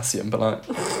hated potassium, but like...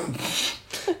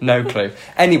 no clue.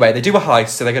 Anyway, they do a heist,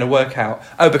 so they're going to work out...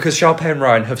 Oh, because Sharpay and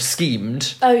Ryan have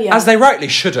schemed... Oh, yeah. As they rightly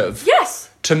should have.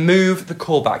 Yes! To move the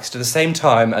callbacks to the same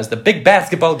time as the big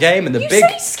basketball game and the big... You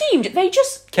say schemed. They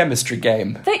just... Chemistry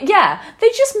game. They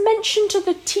just mentioned to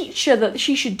the teacher that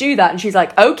she should do that, and she's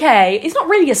like, okay. It's not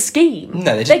really a scheme.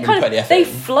 No, they didn't really put the effort They in.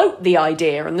 float the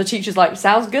idea, and the teacher's like,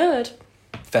 sounds good.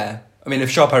 Fair. I mean,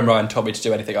 if Sharpay and Ryan told me to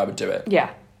do anything, I would do it.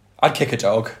 Yeah. I'd kick a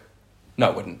dog. No, I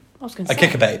wouldn't. I was going to say. I'd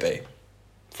kick a baby.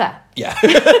 Fair. Yeah.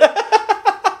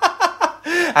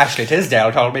 Ashley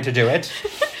Tisdale told me to do it.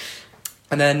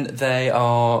 And then they're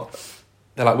like,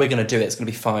 we're going to do it. It's going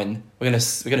to be fine. We're going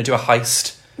to do a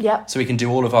heist. Yeah. So we can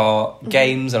do all of our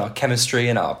games and our chemistry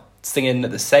and our singing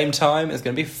at the same time. It's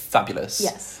going to be fabulous.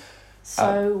 Yes.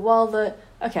 So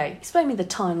okay, explain me the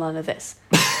timeline of this.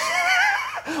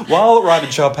 While Ryan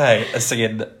and Sharpay are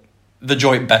singing the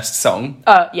joint best song,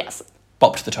 Yes.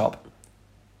 Bop to the Top.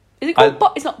 Is it called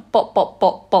bop? It's not bop, bop,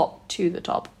 bop, bop to the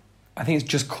top. I think it's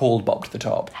just called Bop to the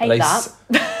Top. Hate that.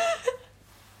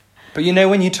 But you know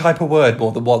when you type a word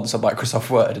more than once on Microsoft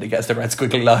Word and it gets the red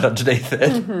squiggly line underneath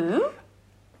it? Mm-hmm.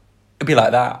 It'd be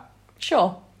like that.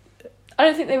 Sure. I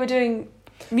don't think they were doing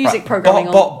music Right,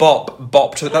 programming bop, bop,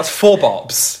 bop to... That's 4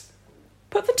 bops.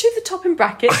 Put the to the top in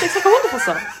brackets. It's like a wonderful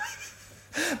song.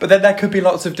 But then there could be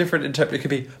lots of different interpretations. It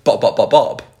could be bop, bop, bop,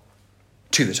 bop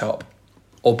to the top.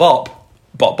 Or bop,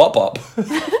 bop, bop, bop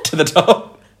to the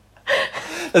top.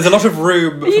 There's a lot of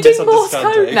room for you doing Morse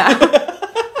misunderstanding. code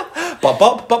now? Bop,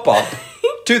 bop, bop, bop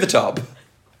to the top.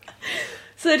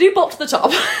 So they do bop to the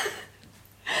top.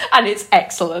 And it's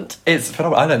excellent. It's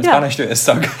phenomenal. I learned Spanish doing this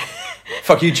song.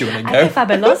 Fuck you, Duolingo. Ay,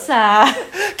 fabulosa.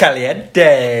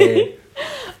 Caliente.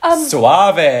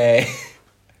 Suave.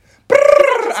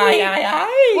 Brrr, ay, ay,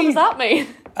 ay. What does that mean?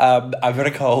 I'm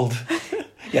very cold.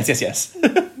 Yes.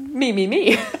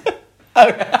 Me.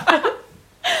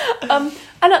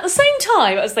 And at the same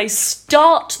time as they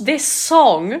start this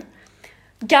song,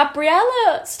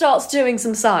 Gabriella starts doing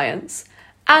some science,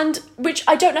 and which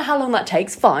I don't know how long that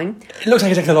takes. Fine. It looks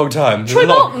like it takes a long time. Troy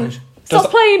Martin starts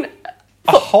playing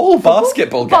a whole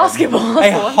basketball game. Basketball.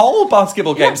 A whole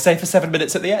basketball game, say for 7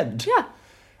 minutes at the end. Yeah.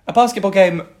 A basketball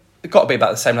game got to be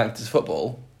about the same length as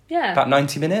football. Yeah. About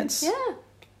 90 minutes. Yeah.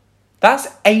 That's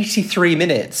 83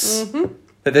 minutes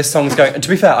that this song's going. And to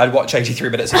be fair, I'd watch 83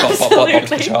 minutes of Bob, Bob, Bob, Bob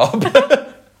to the Top.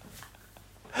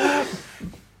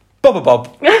 Bob,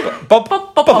 Bob, Bob, Bob,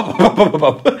 Bob, Bob, Bob,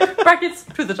 Bob. Brackets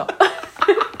to the top.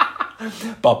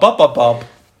 Bob, Bob, Bob, Bob,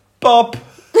 Bob.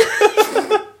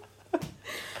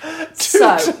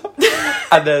 So.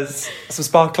 And there's some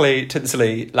sparkly,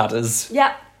 tinsely ladders.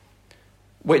 Yeah.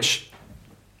 Which,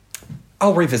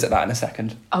 I'll revisit that in a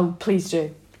second. Oh, please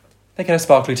do. They get a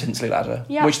sparkly, tinsely ladder,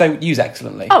 which they use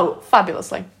excellently. Oh,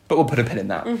 fabulously. But we'll put a pin in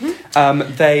that.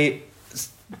 They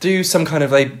do some kind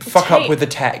of, they fuck up with the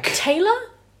tech.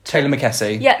 Taylor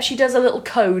McKessie. Yeah, she does a little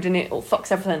code and it all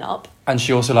fucks everything up. And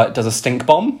she also does a stink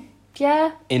bomb.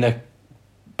 Yeah. In a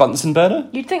Bunsen burner.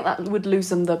 You'd think that would lose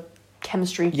them the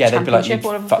chemistry championship. They'd be like,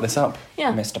 you fuck this up,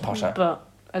 yeah. Mr. Potter. But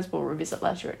as we'll revisit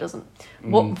later, it doesn't.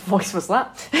 What voice was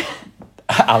that?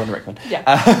 Alan Rickman.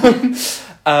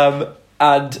 Yeah.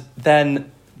 And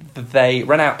then they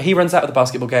run out. He runs out of the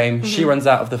basketball game. She runs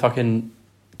out of the fucking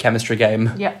chemistry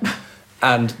game. Yep.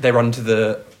 And they run to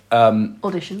the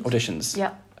auditions.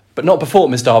 Yeah. But not before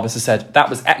Miss Darbus has said, that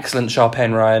was excellent, Sharpay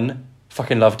and Ryan.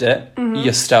 Fucking loved it.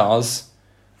 You're stars.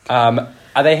 Are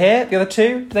they here, the other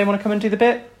two? Do they want to come and do the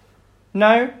bit?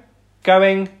 No?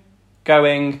 Going.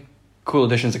 Cool,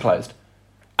 auditions are closed.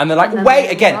 And they're like, wait,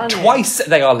 again, twice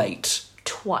they are late.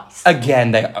 Twice.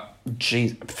 Again, they are...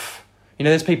 Jeez. You know,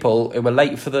 there's people who were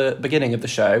late for the beginning of the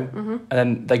show, and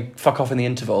then they fuck off in the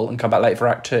interval and come back late for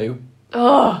Act 2.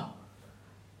 Ugh.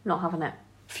 Not having it.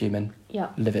 Fuming. Yeah.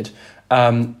 Livid.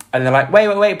 And they're like,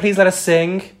 wait, please let us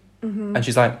sing. And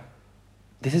she's like,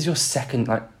 this is your second,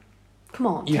 like... Come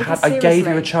on, I gave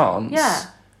you a chance. Yeah.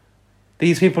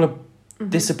 These people are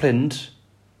disciplined,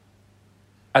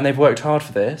 and they've worked hard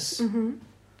for this.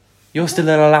 You're still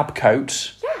in a lab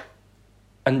coat. Yeah.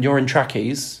 And you're in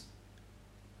trackies.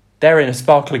 They're in a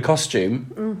sparkly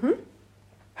costume.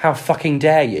 How fucking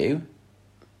dare you?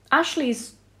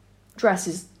 Ashley's dress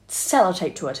is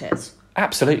sellotape to her tits.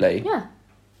 Absolutely. Yeah.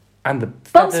 And the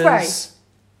bum feathers.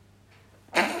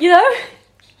 spray. You know?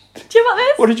 Do you know about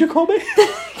this? What did you call me?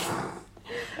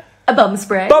 A bum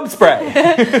spray. Bum spray. You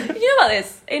know about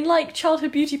this? In like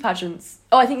childhood beauty pageants.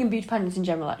 Oh, I think in beauty pageants in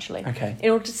general, actually. Okay.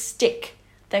 In order to stick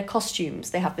their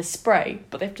costumes, they have this spray,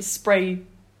 but they have to spray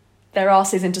their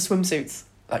asses into swimsuits.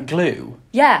 Like glue?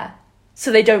 Yeah.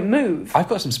 So they don't move. I've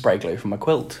got some spray glue from my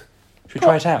quilt. Should we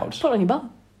try it out? Put it on your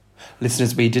bum.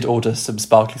 Listeners, we did order some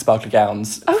sparkly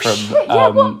gowns from shit, yeah,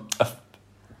 what?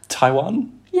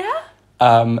 Taiwan. Yeah?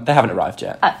 They haven't arrived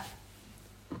yet. Oh.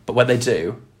 But when they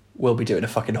do, we'll be doing a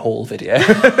fucking haul video.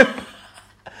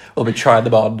 We'll be trying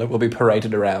them on, we'll be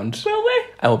parading around. Will we?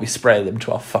 And we'll be spraying them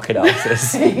to our fucking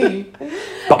asses.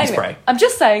 Bum spray. I'm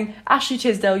just saying, Ashley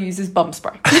Tisdale uses bum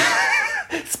spray.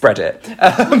 Spread it.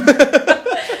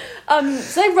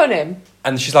 So they run in.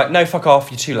 And she's like, no, fuck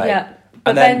off, you're too late. Yeah.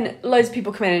 But then loads of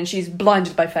people come in and she's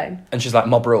blinded by fame. And she's like,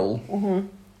 mob rule.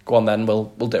 Go on then, we'll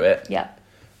do it. Yeah.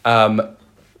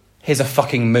 Here's a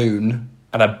fucking moon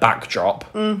and a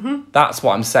backdrop. That's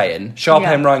what I'm saying.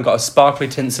 Sharpay and Ryan got a sparkly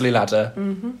tinsely ladder,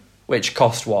 which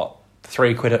cost what?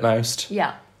 £3 at most.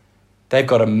 Yeah. They've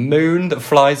got a moon that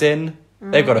flies in.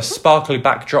 They've got a sparkly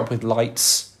backdrop with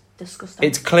lights. Disgusting.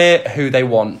 It's clear who they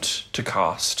want to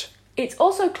cast. It's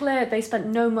also clear they spent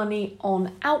no money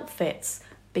on outfits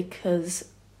because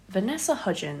Vanessa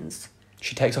Hudgens...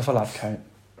 She takes off a lab coat.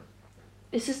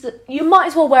 You might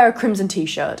as well wear a crimson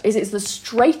t-shirt. It's the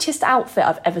straightest outfit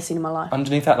I've ever seen in my life.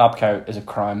 Underneath that lab coat is a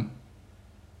crime.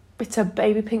 It's a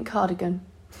baby pink cardigan.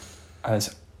 And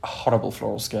it's a horrible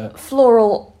floral skirt.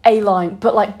 Floral A-line,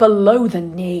 but like below the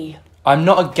knee. I'm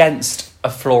not against a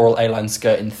floral A-line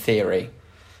skirt in theory.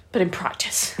 But in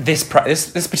practice. This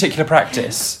particular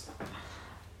practice,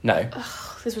 no.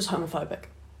 Ugh, this was homophobic.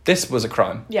 This was a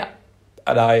crime. Yeah.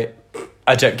 And I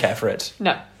don't care for it.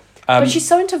 No. But she's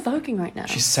so into voguing right now.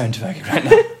 She's so into voguing right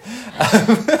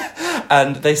now.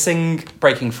 And they sing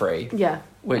Breaking Free. Yeah.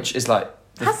 Which is like...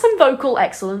 Has some vocal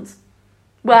excellence.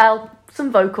 Well,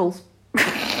 some vocals.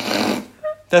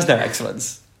 There's no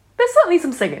excellence. There's certainly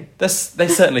some singing. They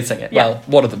certainly sing it. Yeah. Well,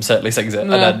 one of them certainly sings it,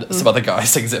 and then some other guy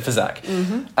sings it for Zach.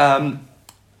 Mm-hmm.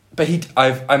 But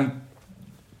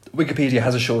Wikipedia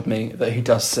has assured me that he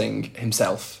does sing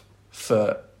himself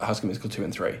for High School Musical 2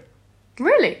 and 3.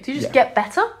 Really? Did you just get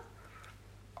better?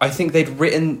 I think they'd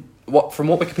written from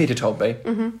what Wikipedia told me.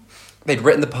 Mm-hmm. They'd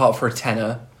written the part for a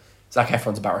tenor. Zac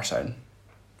Efron's a baritone.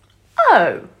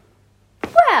 Oh,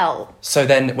 well. So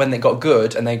then, when they got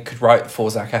good and they could write for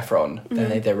Zac Efron,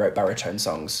 then they wrote baritone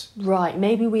songs. Right.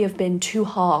 Maybe we have been too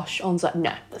harsh on Zac.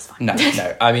 No, that's fine. No.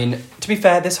 I mean, to be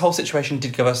fair, this whole situation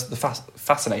did give us the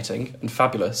fascinating and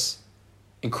fabulous,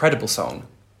 incredible song,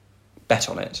 "Bet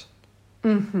on It."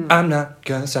 Mm-hmm. I'm not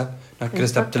gonna stop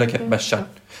till I get my shot.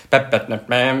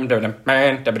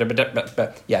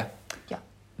 Yeah.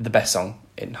 The best song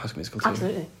in High School Musical 2.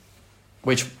 Absolutely.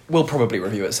 Which we'll probably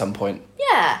review at some point.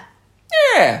 Yeah.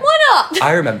 Yeah. Why not?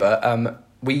 I remember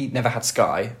we never had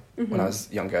Sky when I was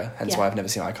younger, hence why I've never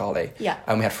seen iCarly. Yeah.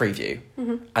 And we had Freeview.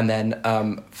 Mm-hmm. And then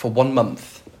for 1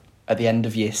 month, at the end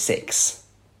of year 6,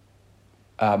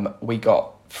 we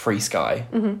got free Sky.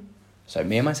 Mm-hmm. So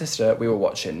me and my sister, we were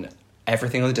watching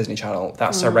everything on the Disney Channel.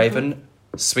 That's So Raven,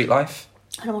 Sweet Life.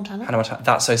 Hannah Montana.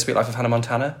 That's So Sweet Life of Hannah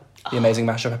Montana. The amazing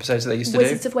mashup episodes that they used to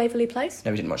Wizards of Waverly Place? No,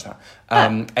 we didn't watch that.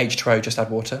 H2O, Just Add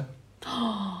Water.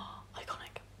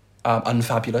 Iconic.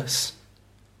 Unfabulous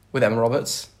with Emma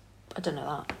Roberts. I don't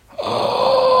know that.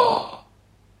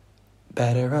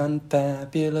 Better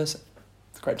Unfabulous.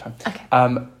 It's a great time. Okay.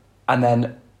 And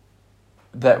then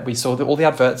that we saw all the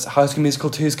adverts. High School Musical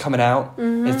 2 is coming out.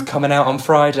 Mm-hmm. It's coming out on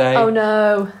Friday. Oh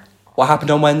no. What happened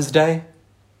on Wednesday?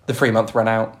 The free month ran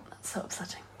out. That's so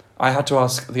upsetting. I had to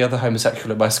ask the other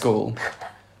homosexual at my school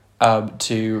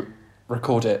to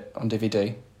record it on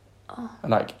DVD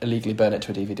and illegally burn it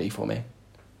to a DVD for me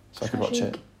so I could watch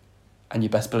it. And you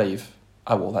best believe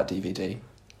I wore that DVD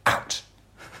out.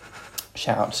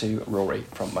 Shout out to Rory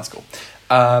from my school.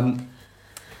 So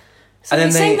and then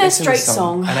they sing their straight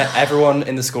song. And everyone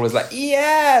in the school is like,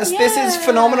 yes, this is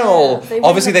phenomenal.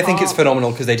 Obviously they think it's phenomenal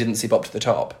because they didn't see Bob to the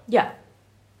Top. Yeah.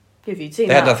 If you'd seen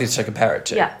They had nothing to compare it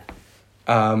to. Yeah.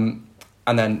 And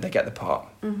then they get the part.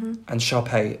 Mm-hmm. And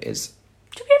Sharpay is...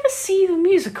 Did we ever see the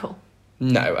musical?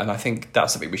 No, and I think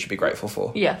that's something we should be grateful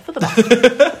for. Yeah, for the best.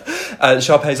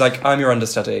 Sharpay's like, I'm your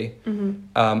understudy. Mm-hmm.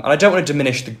 And I don't want to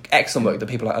diminish the excellent work that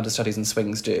people like Understudies and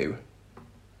Swings do.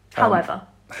 However,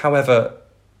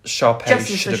 Sharpay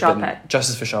Justice should for have Sharpay. been...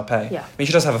 Justice for Sharpay. Yeah. I mean,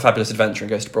 she does have a fabulous adventure and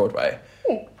goes to Broadway.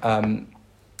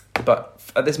 But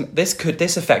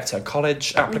this affects her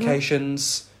college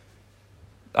applications...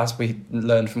 As we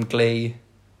learned from Glee,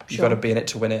 you've got to be in it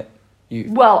to win it.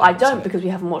 I don't because we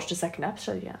haven't watched a second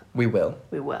episode yet. We will.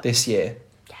 This year.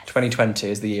 Yes. 2020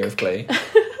 is the year of Glee.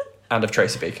 And of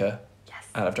Tracy Beaker. Yes.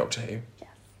 And of Doctor Who. Yes.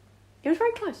 It was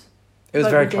very close. It was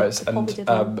very close. And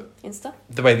Insta.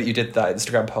 The way that you did that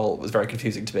Instagram poll was very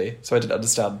confusing to me. So I didn't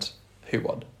understand who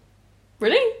won.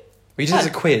 Really? We did it as a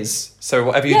quiz. So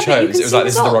whatever you chose, it was like,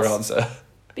 this is the wrong answer.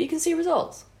 But you can see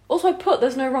results. Also, I put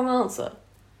there's no wrong answer.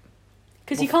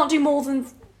 Because you can't do more than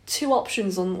 2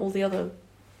 options on all the other...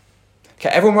 Okay,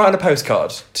 everyone write on a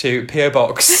postcard to P.O.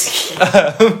 Box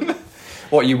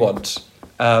what you want.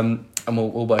 And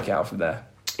we'll work it out from there.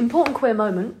 Important queer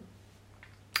moment.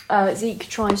 Zeke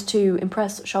tries to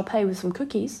impress Sharpay with some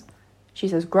cookies. She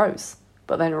says, gross.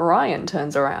 But then Ryan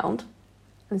turns around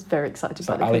and is very excited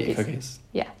by the I'll cookies. eat your cookies.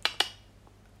 Yeah.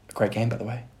 A great game, by the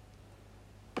way.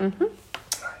 Mm-hmm.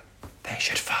 They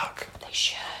should fuck. They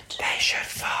should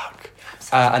fuck.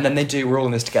 And then they do We're All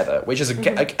in This Together, which is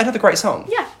another great song.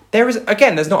 Yeah. There's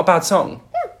not a bad song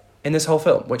in this whole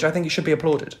film, which I think should be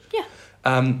applauded. Yeah.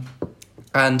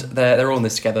 And they're all in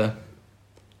this together.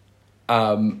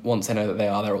 Once they know that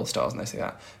they're all stars and they see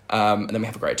that. And then we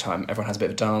have a great time. Everyone has a bit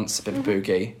of a dance, a bit of a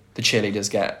boogie. The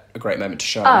cheerleaders get a great moment to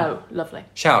shine. Oh, lovely.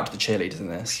 Shout out to the cheerleaders in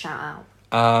this. Shout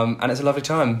And it's a lovely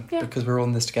time Yeah. because we're all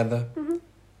in this together.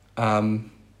 Mm-hmm.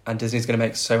 And Disney's going to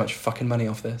make so much fucking money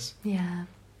off this. Yeah.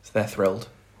 So they're thrilled.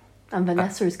 And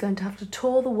Vanessa is going to have to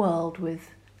tour the world with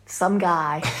some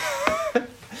guy.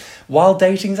 While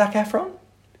dating Zac Efron?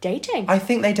 Dating? I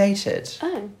think they dated.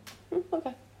 Oh,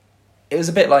 okay. It was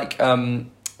a bit like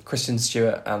Kristen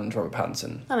Stewart and Robert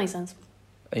Pattinson. That makes sense.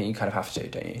 You kind of have to,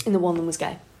 don't you? And the one that was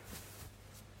gay.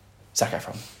 Zac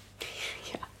Efron.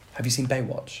 Yeah. Have you seen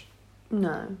Baywatch?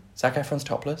 No. Zac Efron's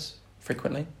topless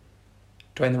frequently.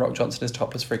 Dwayne The Rock Johnson is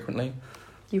topless frequently.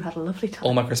 You had a lovely time.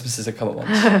 All my Christmases have come at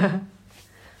once.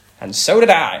 And so did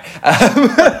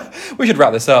I. We should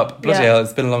wrap this up. Bloody hell,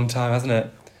 it's been a long time, hasn't it?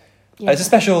 Yeah. It's a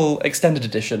special extended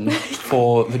edition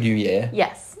for the new year.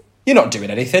 Yes. You're not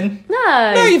doing anything.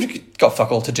 No. No, you've got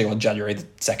fuck all to do on January the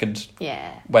 2nd.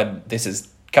 Yeah. When this is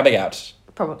coming out.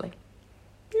 Probably.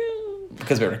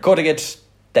 Because we're recording it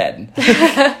then.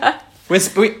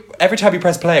 Every time you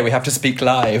press play, we have to speak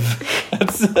live.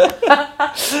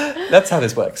 That's how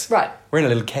this works. Right. We're in a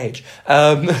little cage.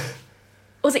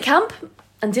 Was it camp?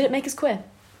 And did it make us queer?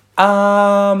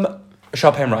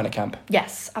 Sharpay and Reiner camp.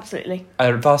 Yes, absolutely.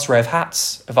 A vast array of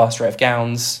hats, a vast array of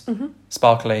gowns,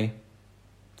 sparkly,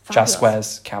 jazz Fabulous.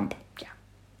 squares camp. Yeah.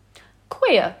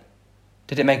 Queer?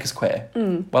 Did it make us queer?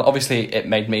 Well, obviously it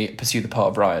made me pursue the part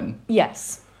of Ryan.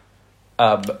 Yes.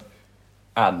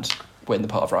 And win the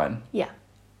part of Ryan. Yeah.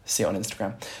 See it on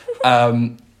Instagram.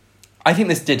 I think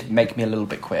this did make me a little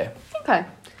bit queer. Okay.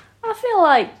 I feel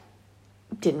like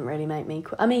it didn't really make me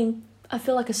queer. I mean, I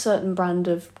feel like a certain brand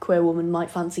of queer woman might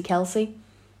fancy Kelsey.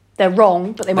 They're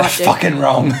wrong, but they might do. They're fucking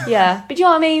wrong. Yeah. But do you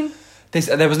know what I mean?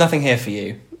 There was nothing here for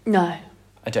you. No.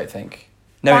 I don't think.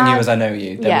 Knowing you Bad. as I know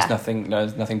you, there was Yeah.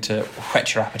 nothing to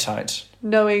whet your appetite.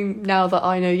 Knowing now that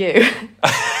I know you.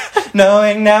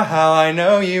 Knowing now how I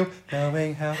know you,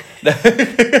 knowing how...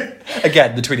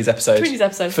 Again, the Tweenies episode. Tweenies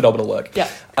episode. Phenomenal work. Yeah.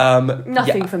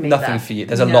 Nothing for me Nothing there. for you.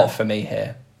 There's a No. lot for me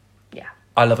here. Yeah.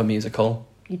 I love a musical.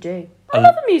 You do. I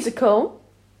love a musical.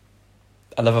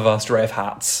 I love a vast array of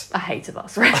hats. I hate a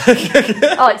bus, right?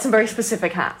 I like some very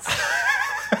specific hats.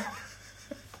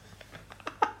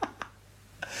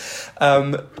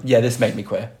 This made me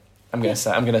queer. I'm gonna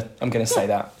say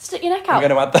that. Stick your neck I'm out.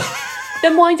 gonna add that.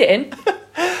 Then wind it in.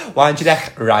 Wind your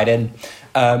neck right in.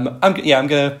 I'm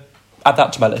gonna add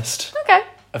that to my list Okay.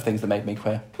 of things that made me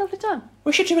queer. Lovely time.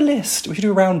 We should do a list. We should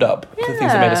do a roundup of the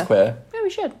things that made us queer. Yeah, we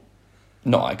should.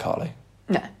 Not iCarly.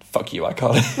 No. Fuck you,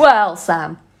 iCarly. Well,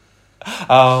 Sam.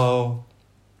 Oh,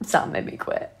 Sam made me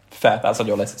quit. fair. That's on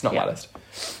your list. It's not Yeah. my list.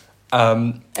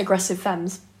 Aggressive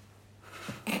femmes.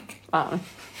 I don't know.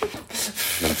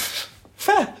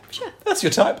 Fair. Sure. That's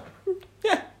your type.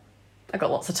 Yeah. I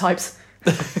got lots of types.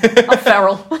 I'm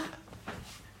feral.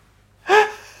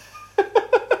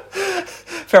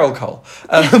 Feral Cole.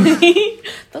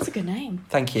 That's a good name.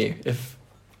 Thank you.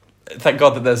 Thank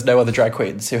God that there's no other drag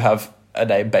queens who have a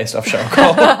name based off Cheryl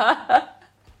Cole.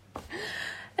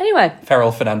 Anyway.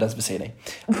 Feral Fernandez Bassini.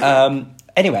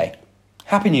 Anyway,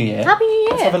 Happy New Year. Happy New Year.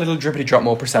 Let's have a little drippity drop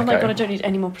more Prosecco. Oh my god, I don't need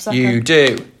any more Prosecco. You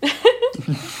do.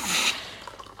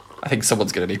 I think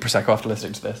someone's going to need Prosecco after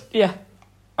listening to this. Yeah.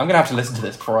 I'm going to have to listen to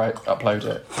this before I upload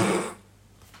it.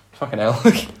 Fucking hell.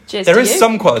 Cheers There to is you.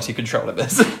 some quality control in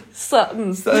this.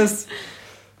 Something.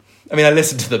 I mean, I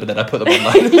listened to them and then I put them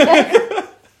online.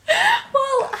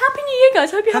 Well, Happy New Year,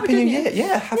 guys. Hope you have Happy a good New Year.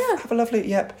 Yeah, have a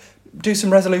lovely, do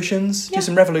some resolutions, Yeah. do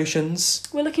some revolutions.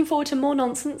 We're looking forward to more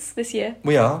nonsense this year.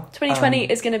 We are. 2020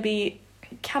 is going to be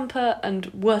camper and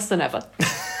worse than ever.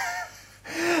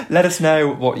 Let us know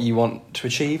what you want to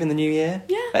achieve in the new year.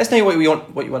 Yeah. Let us know what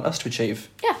you want us to achieve.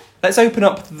 Yeah, Let's open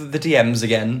up the DMs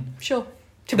again. sure.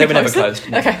 They were never closed.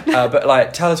 No. Okay.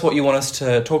 But tell us what you want us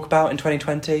to talk about in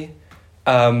 2020.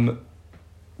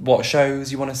 What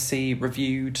shows you want to see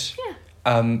reviewed.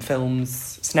 Yeah.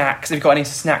 Films, snacks. Have you got any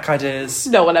snack ideas?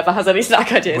 No one ever has any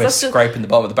snack ideas. We're That's just, scraping the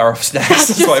bottom of the barrel for snacks. that's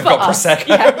That's just why I've for got us. Prosecco.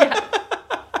 Yeah.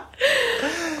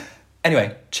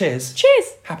 Anyway, cheers. Cheers.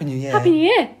 Happy New Year. Happy New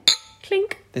Year.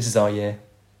 Clink. This is our year.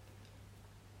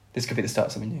 This could be the start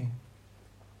of something new.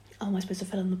 Oh, am I supposed to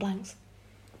fill in the blanks?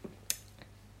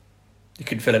 You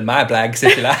can fill in my blanks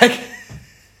if you like.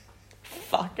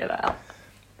 Fuck it out.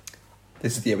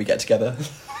 This is the year we get together.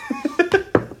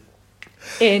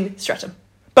 In Streatham.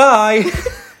 Bye.